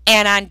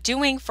and on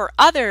doing for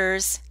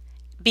others,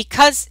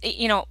 because,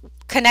 you know,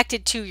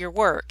 connected to your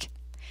work,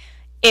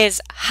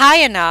 is high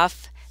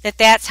enough that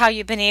that's how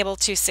you've been able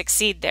to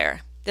succeed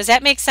there. Does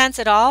that make sense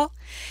at all?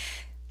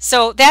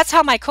 So that's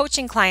how my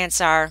coaching clients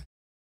are.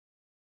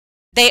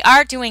 They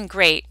are doing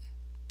great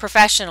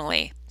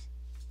professionally,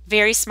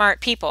 very smart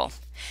people.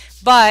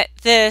 But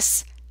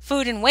this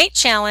food and weight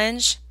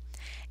challenge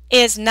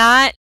is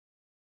not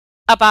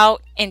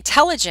about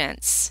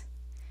intelligence.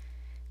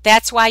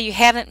 That's why you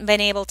haven't been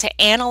able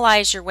to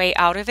analyze your way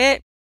out of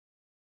it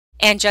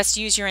and just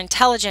use your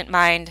intelligent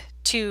mind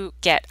to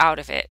get out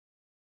of it.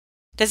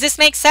 Does this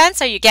make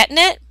sense? Are you getting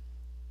it?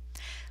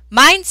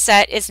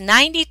 Mindset is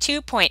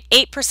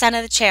 92.8%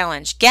 of the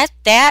challenge. Get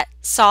that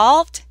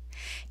solved.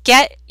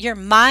 Get your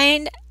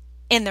mind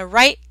in the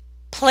right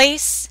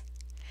place,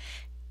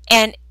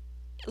 and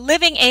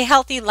living a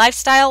healthy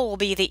lifestyle will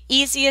be the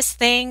easiest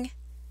thing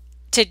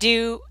to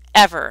do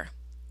ever,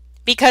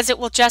 because it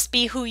will just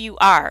be who you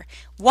are.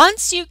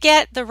 Once you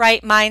get the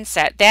right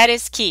mindset, that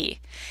is key,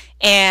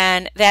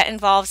 and that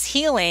involves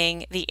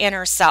healing the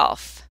inner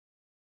self.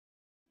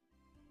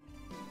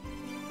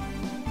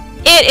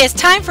 It is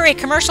time for a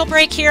commercial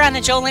break here on the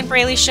JoLynn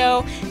Braley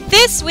Show.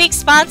 This week's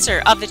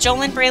sponsor of the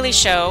JoLynn Braley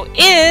Show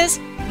is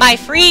my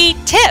free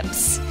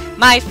tips,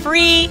 my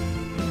free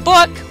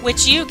book,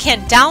 which you can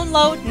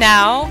download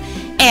now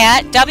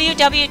at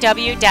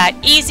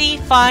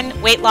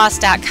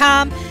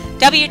www.easyfunweightloss.com,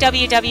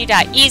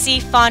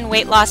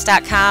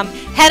 www.easyfunweightloss.com.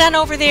 Head on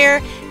over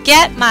there,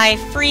 get my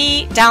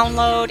free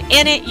download.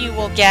 In it, you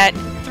will get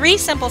 3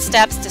 simple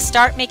steps to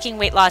start making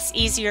weight loss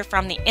easier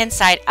from the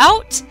inside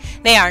out.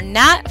 They are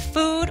not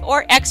food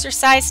or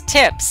exercise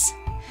tips.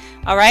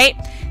 All right?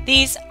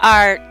 These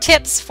are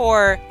tips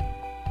for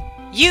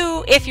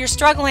you if you're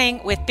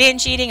struggling with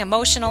binge eating,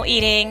 emotional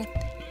eating,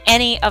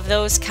 any of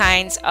those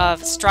kinds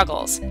of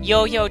struggles,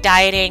 yo-yo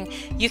dieting.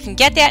 You can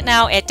get that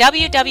now at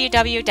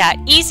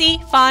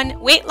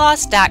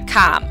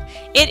www.easyfunweightloss.com.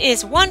 It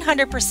is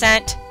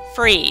 100%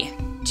 free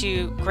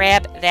to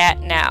grab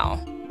that now.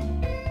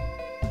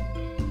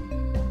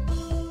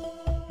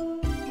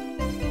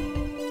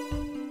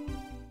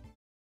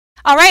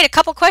 All right, a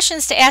couple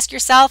questions to ask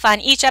yourself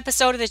on each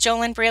episode of the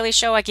JoLynn Braley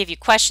Show. I give you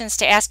questions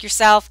to ask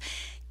yourself.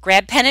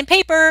 Grab pen and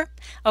paper.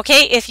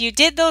 Okay, if you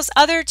did those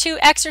other 2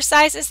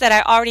 exercises that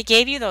I already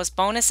gave you, those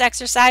bonus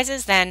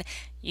exercises, then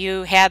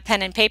you have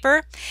pen and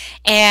paper,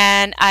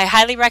 and I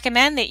highly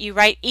recommend that you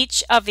write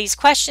each of these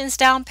questions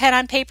down pen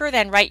on paper,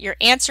 then write your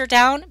answer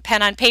down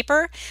pen on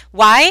paper.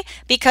 Why?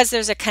 Because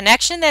there's a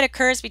connection that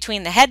occurs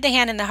between the head, the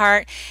hand, and the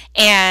heart,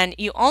 and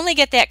you only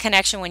get that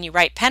connection when you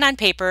write pen on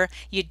paper.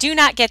 You do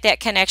not get that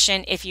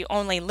connection if you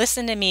only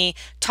listen to me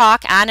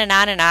talk on and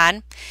on and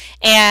on,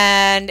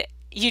 and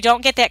you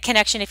don't get that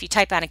connection if you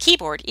type on a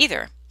keyboard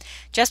either,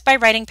 just by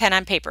writing pen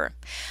on paper.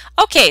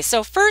 Okay,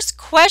 so first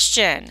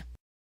question.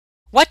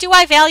 What do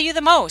I value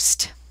the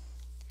most?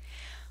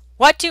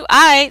 What do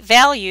I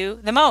value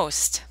the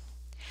most?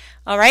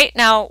 All right,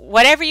 now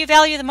whatever you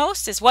value the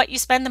most is what you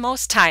spend the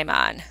most time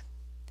on.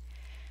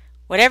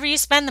 Whatever you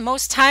spend the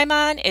most time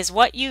on is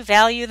what you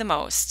value the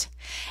most.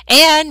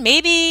 And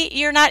maybe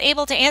you're not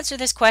able to answer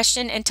this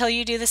question until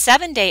you do the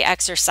 7-day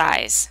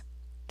exercise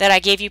that I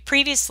gave you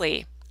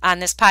previously on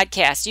this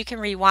podcast. You can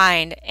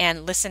rewind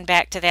and listen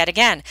back to that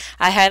again.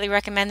 I highly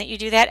recommend that you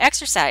do that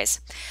exercise.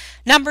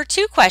 Number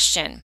 2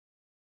 question.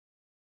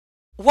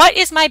 What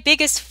is my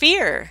biggest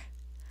fear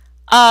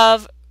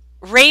of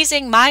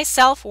raising my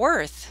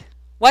self-worth?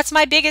 What's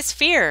my biggest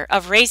fear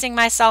of raising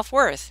my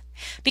self-worth?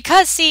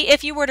 Because, see,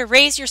 if you were to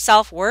raise your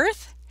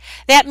self-worth,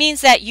 that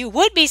means that you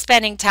would be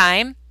spending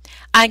time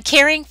on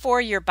caring for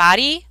your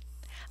body,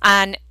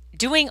 on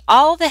doing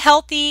all the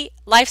healthy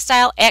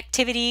lifestyle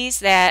activities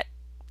that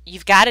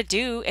you've got to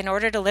do in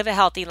order to live a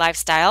healthy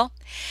lifestyle.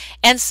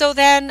 And so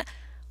then,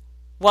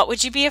 what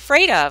would you be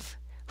afraid of?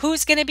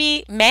 Who's going to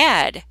be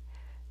mad?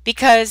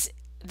 Because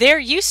they're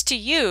used to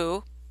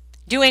you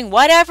doing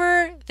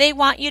whatever they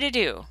want you to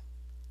do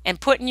and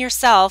putting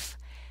yourself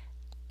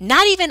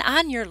not even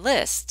on your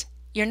list.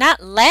 You're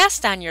not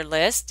last on your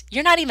list.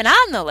 You're not even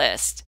on the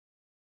list.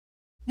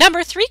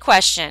 Number 3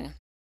 question.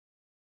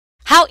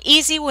 How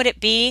easy would it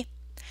be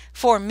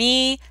for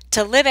me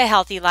to live a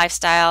healthy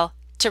lifestyle,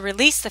 to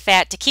release the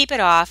fat, to keep it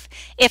off,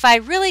 if I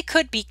really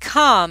could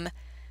become,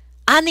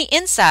 on the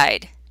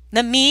inside,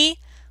 the me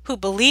who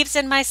believes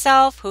in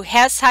myself, who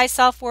has high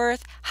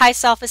self-worth, high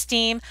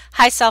self-esteem,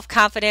 high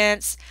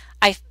self-confidence.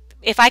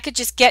 If I could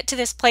just get to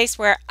this place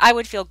where I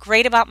would feel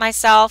great about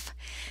myself,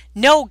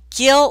 no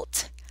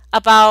guilt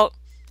about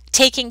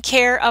taking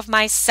care of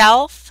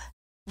myself,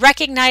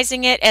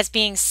 recognizing it as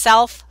being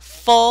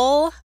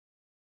self-full.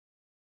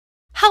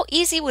 How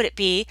easy would it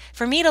be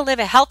for me to live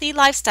a healthy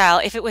lifestyle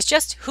if it was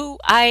just who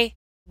I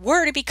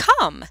were to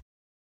become?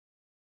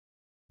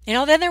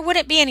 Then there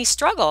wouldn't be any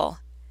struggle.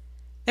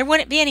 There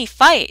wouldn't be any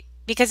fight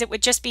because it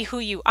would just be who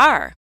you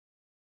are.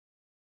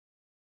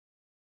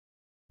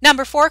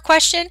 Number 4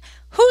 question,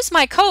 who's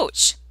my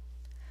coach?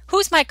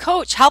 Who's my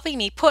coach helping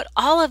me put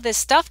all of this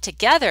stuff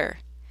together?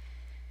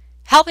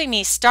 Helping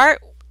me start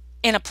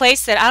in a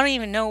place that I don't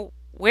even know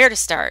where to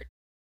start.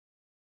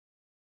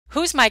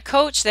 Who's my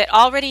coach that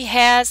already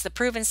has the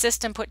proven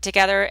system put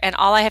together and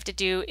all I have to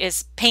do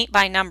is paint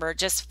by number,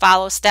 just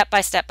follow step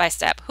by step by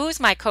step? Who's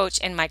my coach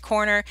in my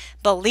corner,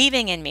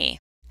 believing in me,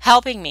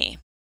 helping me,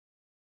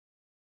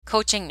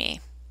 coaching me,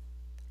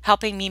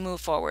 helping me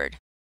move forward?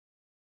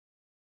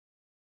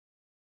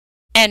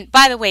 And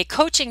by the way,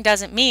 coaching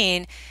doesn't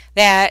mean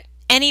that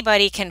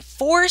anybody can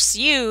force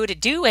you to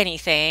do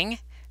anything.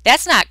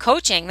 That's not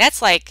coaching. That's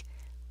like,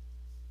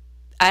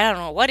 I don't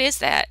know, what is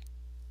that?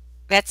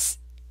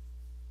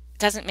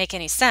 Doesn't make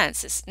any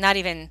sense. It's not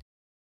even,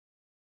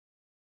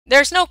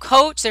 there's no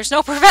coach, there's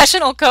no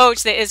professional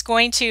coach that is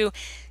going to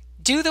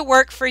do the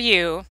work for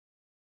you,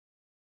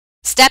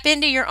 step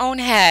into your own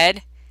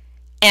head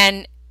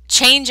and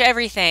change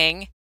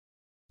everything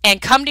and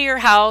come to your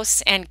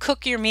house and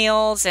cook your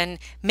meals and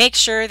make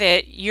sure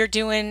that you're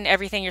doing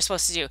everything you're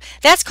supposed to do.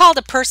 That's called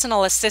a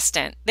personal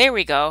assistant. There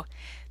we go.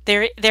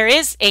 There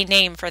is a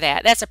name for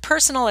that. That's a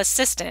personal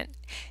assistant.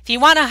 If you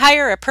want to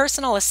hire a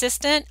personal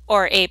assistant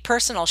or a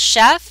personal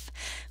chef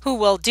who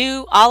will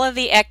do all of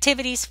the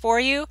activities for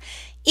you,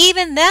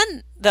 even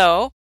then,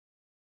 though,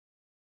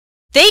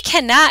 they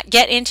cannot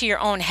get into your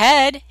own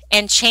head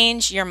and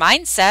change your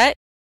mindset.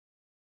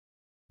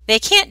 They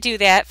can't do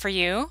that for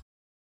you.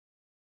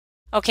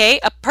 Okay,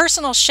 a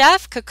personal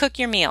chef could cook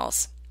your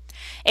meals.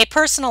 A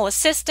personal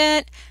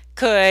assistant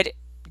could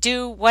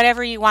do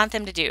whatever you want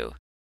them to do.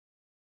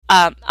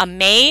 A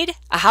maid,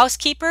 a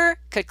housekeeper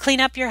could clean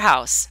up your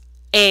house.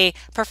 A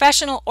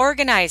professional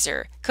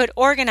organizer could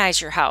organize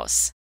your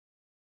house.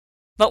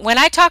 But when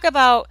I talk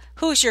about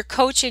who's your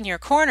coach in your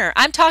corner,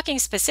 I'm talking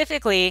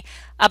specifically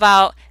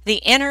about the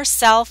inner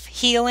self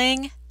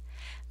healing,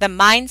 the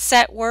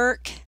mindset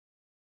work.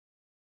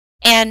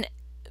 And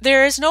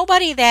there is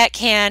nobody that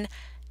can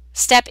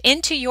step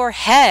into your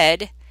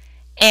head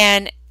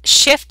and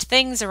shift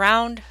things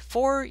around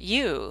for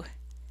you.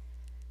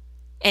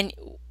 And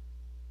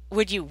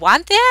would you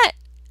want that?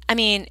 I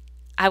mean,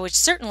 I would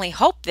certainly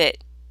hope that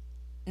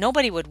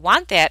nobody would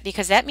want that,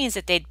 because that means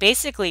that they'd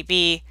basically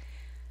be,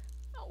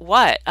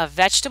 what, a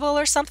vegetable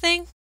or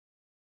something?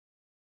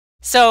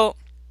 So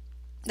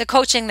the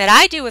coaching that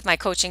I do with my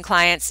coaching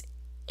clients,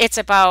 it's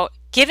about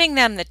giving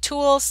them the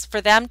tools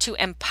for them to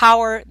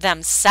empower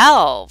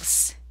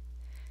themselves.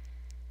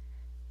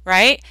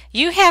 Right?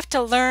 You have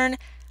to learn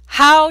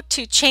how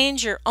to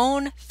change your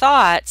own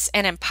thoughts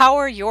and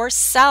empower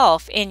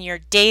yourself in your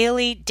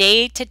daily,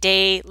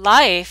 day-to-day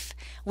life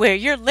where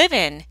you're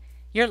living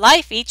your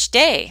life each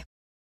day.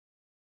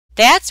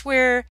 That's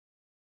where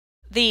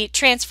the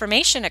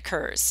transformation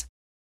occurs.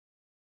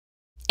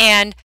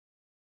 And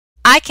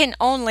I can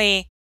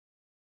only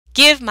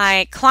give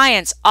my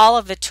clients all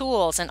of the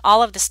tools and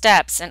all of the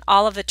steps and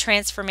all of the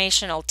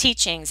transformational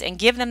teachings and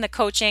give them the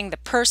coaching, the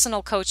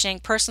personal coaching,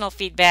 personal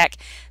feedback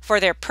for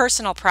their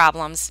personal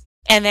problems.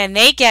 And then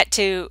they get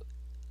to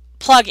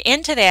plug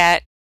into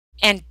that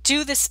and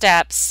do the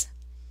steps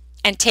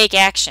and take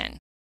action,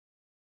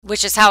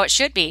 which is how it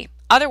should be.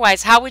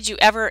 Otherwise, how would you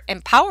ever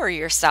empower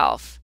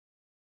yourself?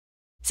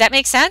 Does that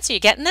make sense? Are you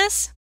getting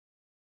this?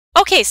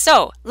 Okay,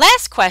 so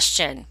last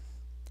question.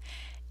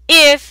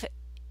 If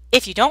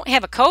you don't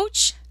have a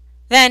coach,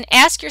 then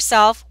ask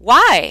yourself,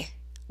 why?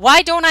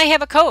 Why don't I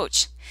have a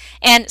coach?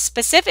 And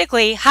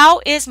specifically,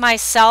 how is my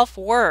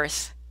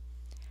self-worth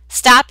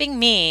stopping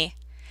me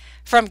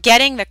from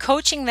getting the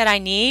coaching that I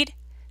need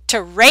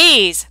to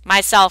raise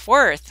my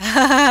self-worth?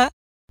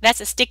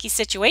 That's a sticky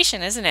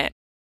situation, isn't it?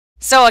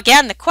 So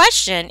again, the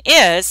question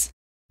is,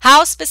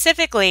 how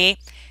specifically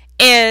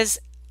is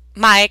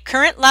my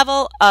current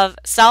level of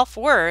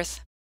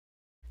self-worth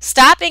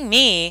stopping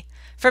me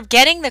from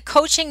getting the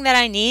coaching that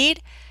I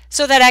need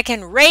so that I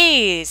can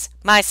raise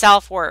my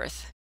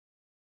self-worth?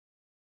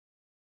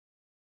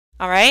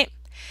 All right?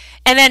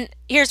 And then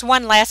here's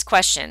one last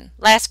question.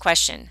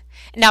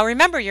 Now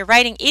remember, you're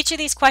writing each of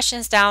these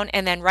questions down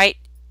and then write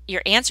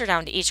your answer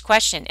down to each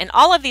question. And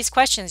all of these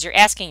questions you're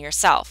asking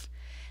yourself.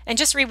 And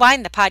just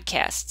rewind the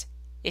podcast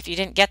if you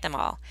didn't get them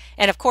all.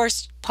 And of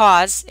course,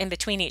 pause in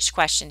between each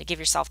question to give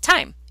yourself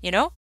time,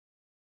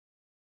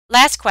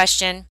 Last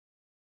question.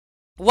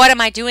 What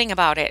am I doing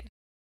about it?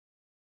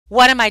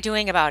 What am I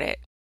doing about it?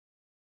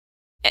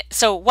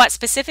 So what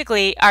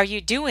specifically are you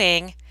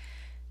doing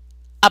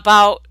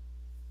about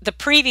the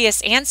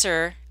previous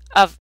answer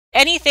of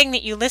anything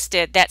that you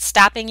listed that's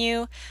stopping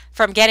you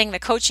from getting the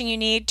coaching you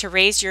need to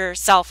raise your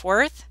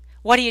self-worth?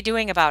 What are you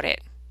doing about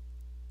it?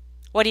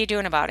 What are you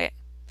doing about it?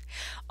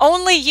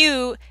 Only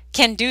you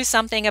can do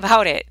something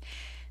about it.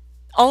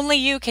 Only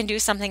you can do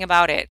something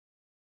about it.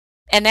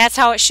 And that's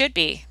how it should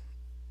be.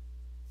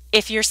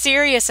 If you're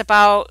serious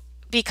about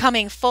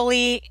becoming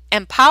fully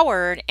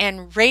empowered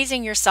and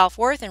raising your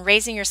self-worth and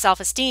raising your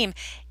self-esteem,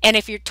 and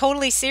if you're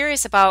totally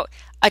serious about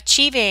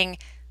achieving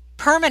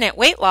permanent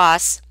weight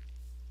loss,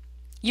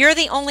 you're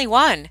the only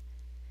one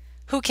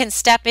who can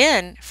step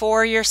in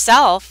for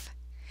yourself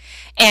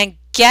and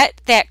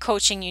get that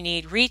coaching you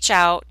need. Reach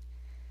out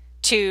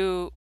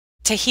to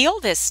heal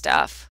this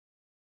stuff,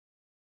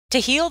 to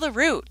heal the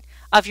root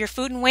of your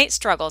food and weight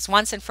struggles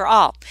once and for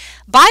all.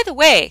 By the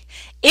way,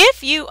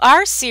 if you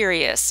are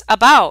serious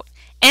about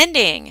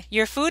ending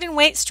your food and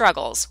weight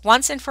struggles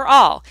once and for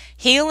all,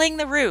 healing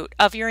the root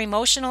of your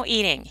emotional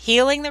eating,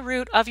 healing the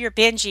root of your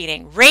binge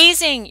eating,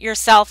 raising your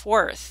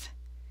self-worth,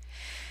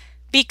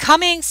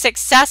 becoming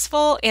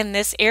successful in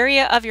this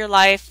area of your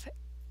life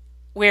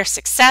where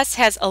success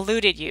has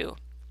eluded you,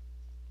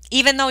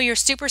 even though you're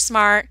super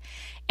smart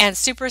and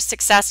super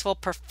successful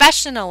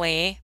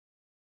professionally,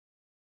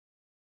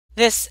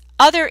 this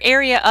other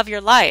area of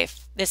your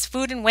life, this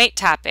food and weight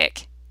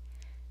topic,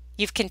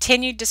 you've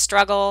continued to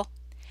struggle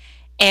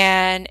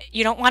and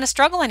you don't want to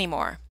struggle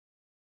anymore.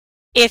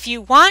 If you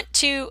want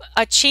to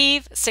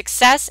achieve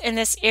success in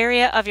this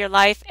area of your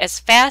life as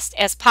fast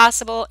as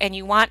possible and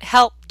you want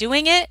help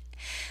doing it,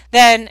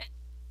 then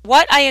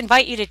what I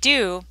invite you to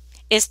do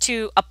is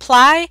to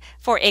apply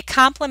for a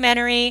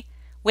complimentary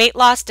weight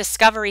loss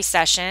discovery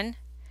session.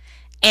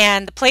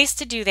 And the place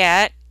to do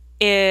that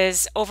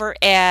is over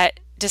at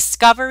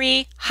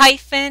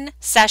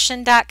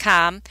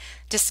discovery-session.com,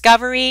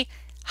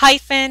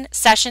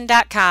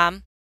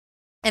 discovery-session.com,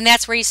 and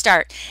that's where you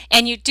start.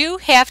 And you do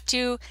have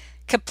to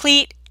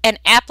complete an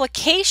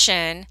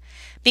application,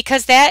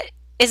 because that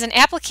is an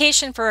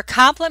application for a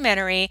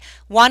complimentary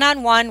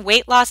one-on-one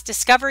weight loss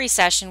discovery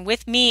session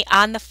with me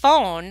on the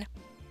phone,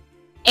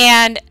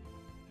 and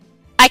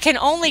I can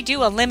only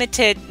do a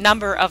limited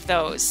number of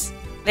those.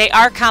 They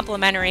are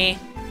complimentary,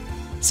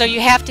 so you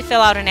have to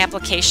fill out an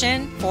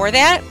application for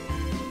that.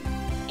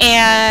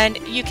 And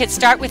you can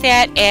start with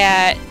that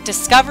at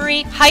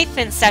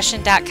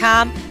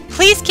discovery-session.com.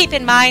 Please keep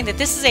in mind that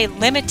this is a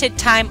limited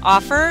time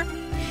offer.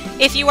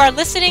 If you are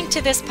listening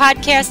to this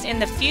podcast in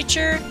the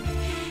future,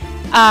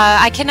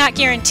 I cannot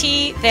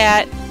guarantee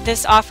that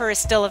this offer is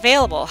still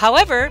available.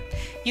 However,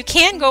 you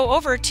can go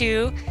over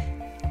to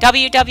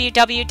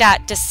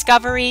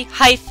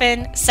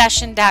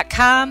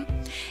www.discovery-session.com,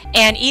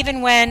 and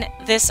even when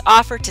this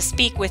offer to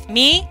speak with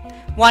me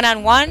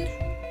one-on-one,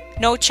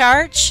 no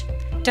charge,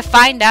 to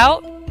find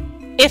out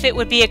if it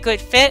would be a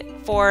good fit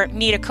for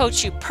me to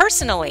coach you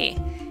personally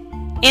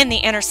in the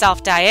Inner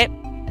Self Diet.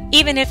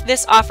 Even if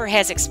this offer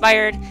has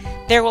expired,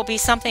 there will be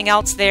something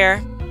else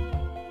there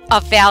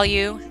of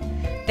value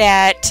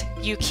that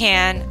you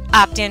can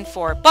opt in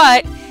for.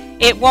 But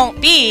it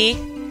won't be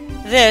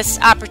this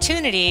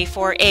opportunity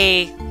for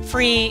a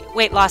free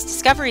weight loss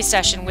discovery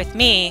session with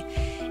me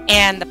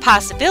and the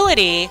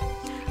possibility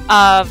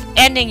of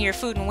ending your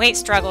food and weight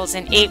struggles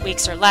in 8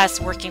 weeks or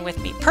less working with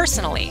me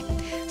personally.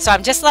 So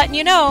I'm just letting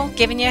you know,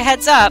 giving you a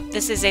heads up,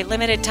 this is a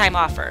limited time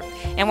offer.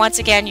 And once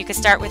again, you can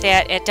start with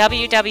that at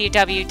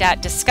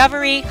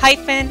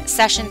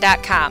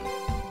www.discovery-session.com.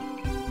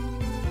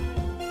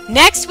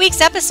 Next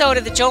week's episode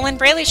of the JoLynn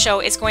Braley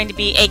Show is going to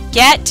be a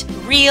Get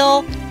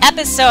Real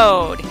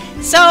episode.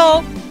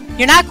 So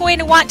you're not going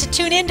to want to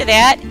tune into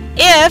that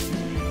if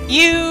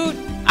you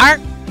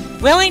aren't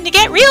willing to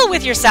get real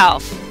with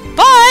yourself.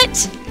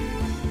 But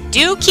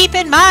do keep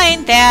in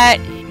mind that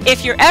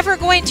if you're ever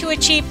going to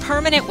achieve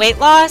permanent weight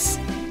loss,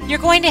 you're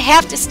going to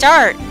have to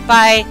start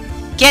by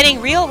getting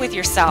real with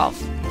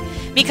yourself.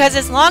 Because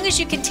as long as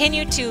you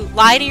continue to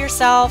lie to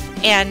yourself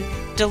and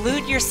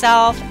delude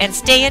yourself and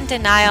stay in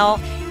denial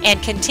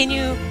and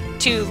continue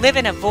to live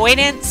in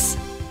avoidance,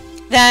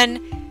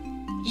 then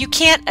you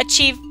can't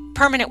achieve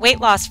permanent weight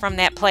loss from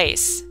that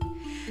place.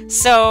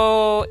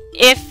 So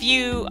if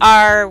you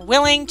are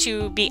willing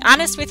to be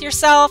honest with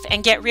yourself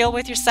and get real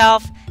with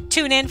yourself,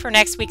 tune in for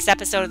next week's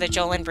episode of the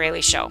JoLynn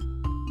Braley Show.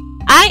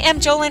 I am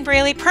JoLynn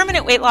Braley,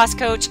 permanent weight loss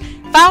coach,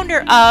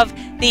 founder of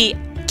the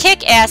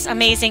Kick-Ass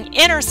Amazing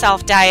Inner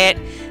Self Diet,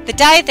 the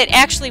diet that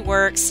actually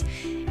works.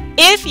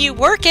 If you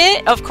work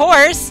it, of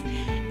course,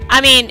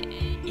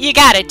 you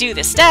got to do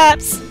the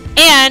steps.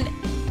 And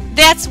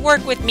that's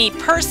work with me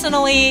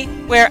personally,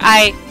 where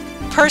I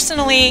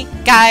personally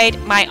guide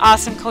my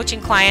awesome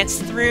coaching clients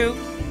through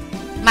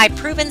my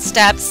proven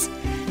steps,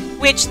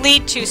 which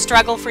lead to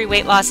struggle-free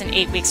weight loss in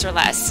 8 weeks or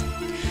less.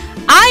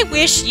 I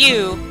wish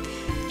you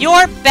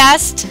your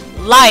best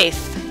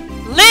life,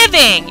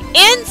 living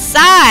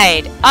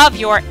inside of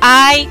your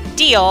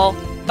ideal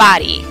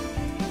body.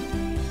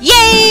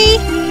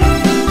 Yay!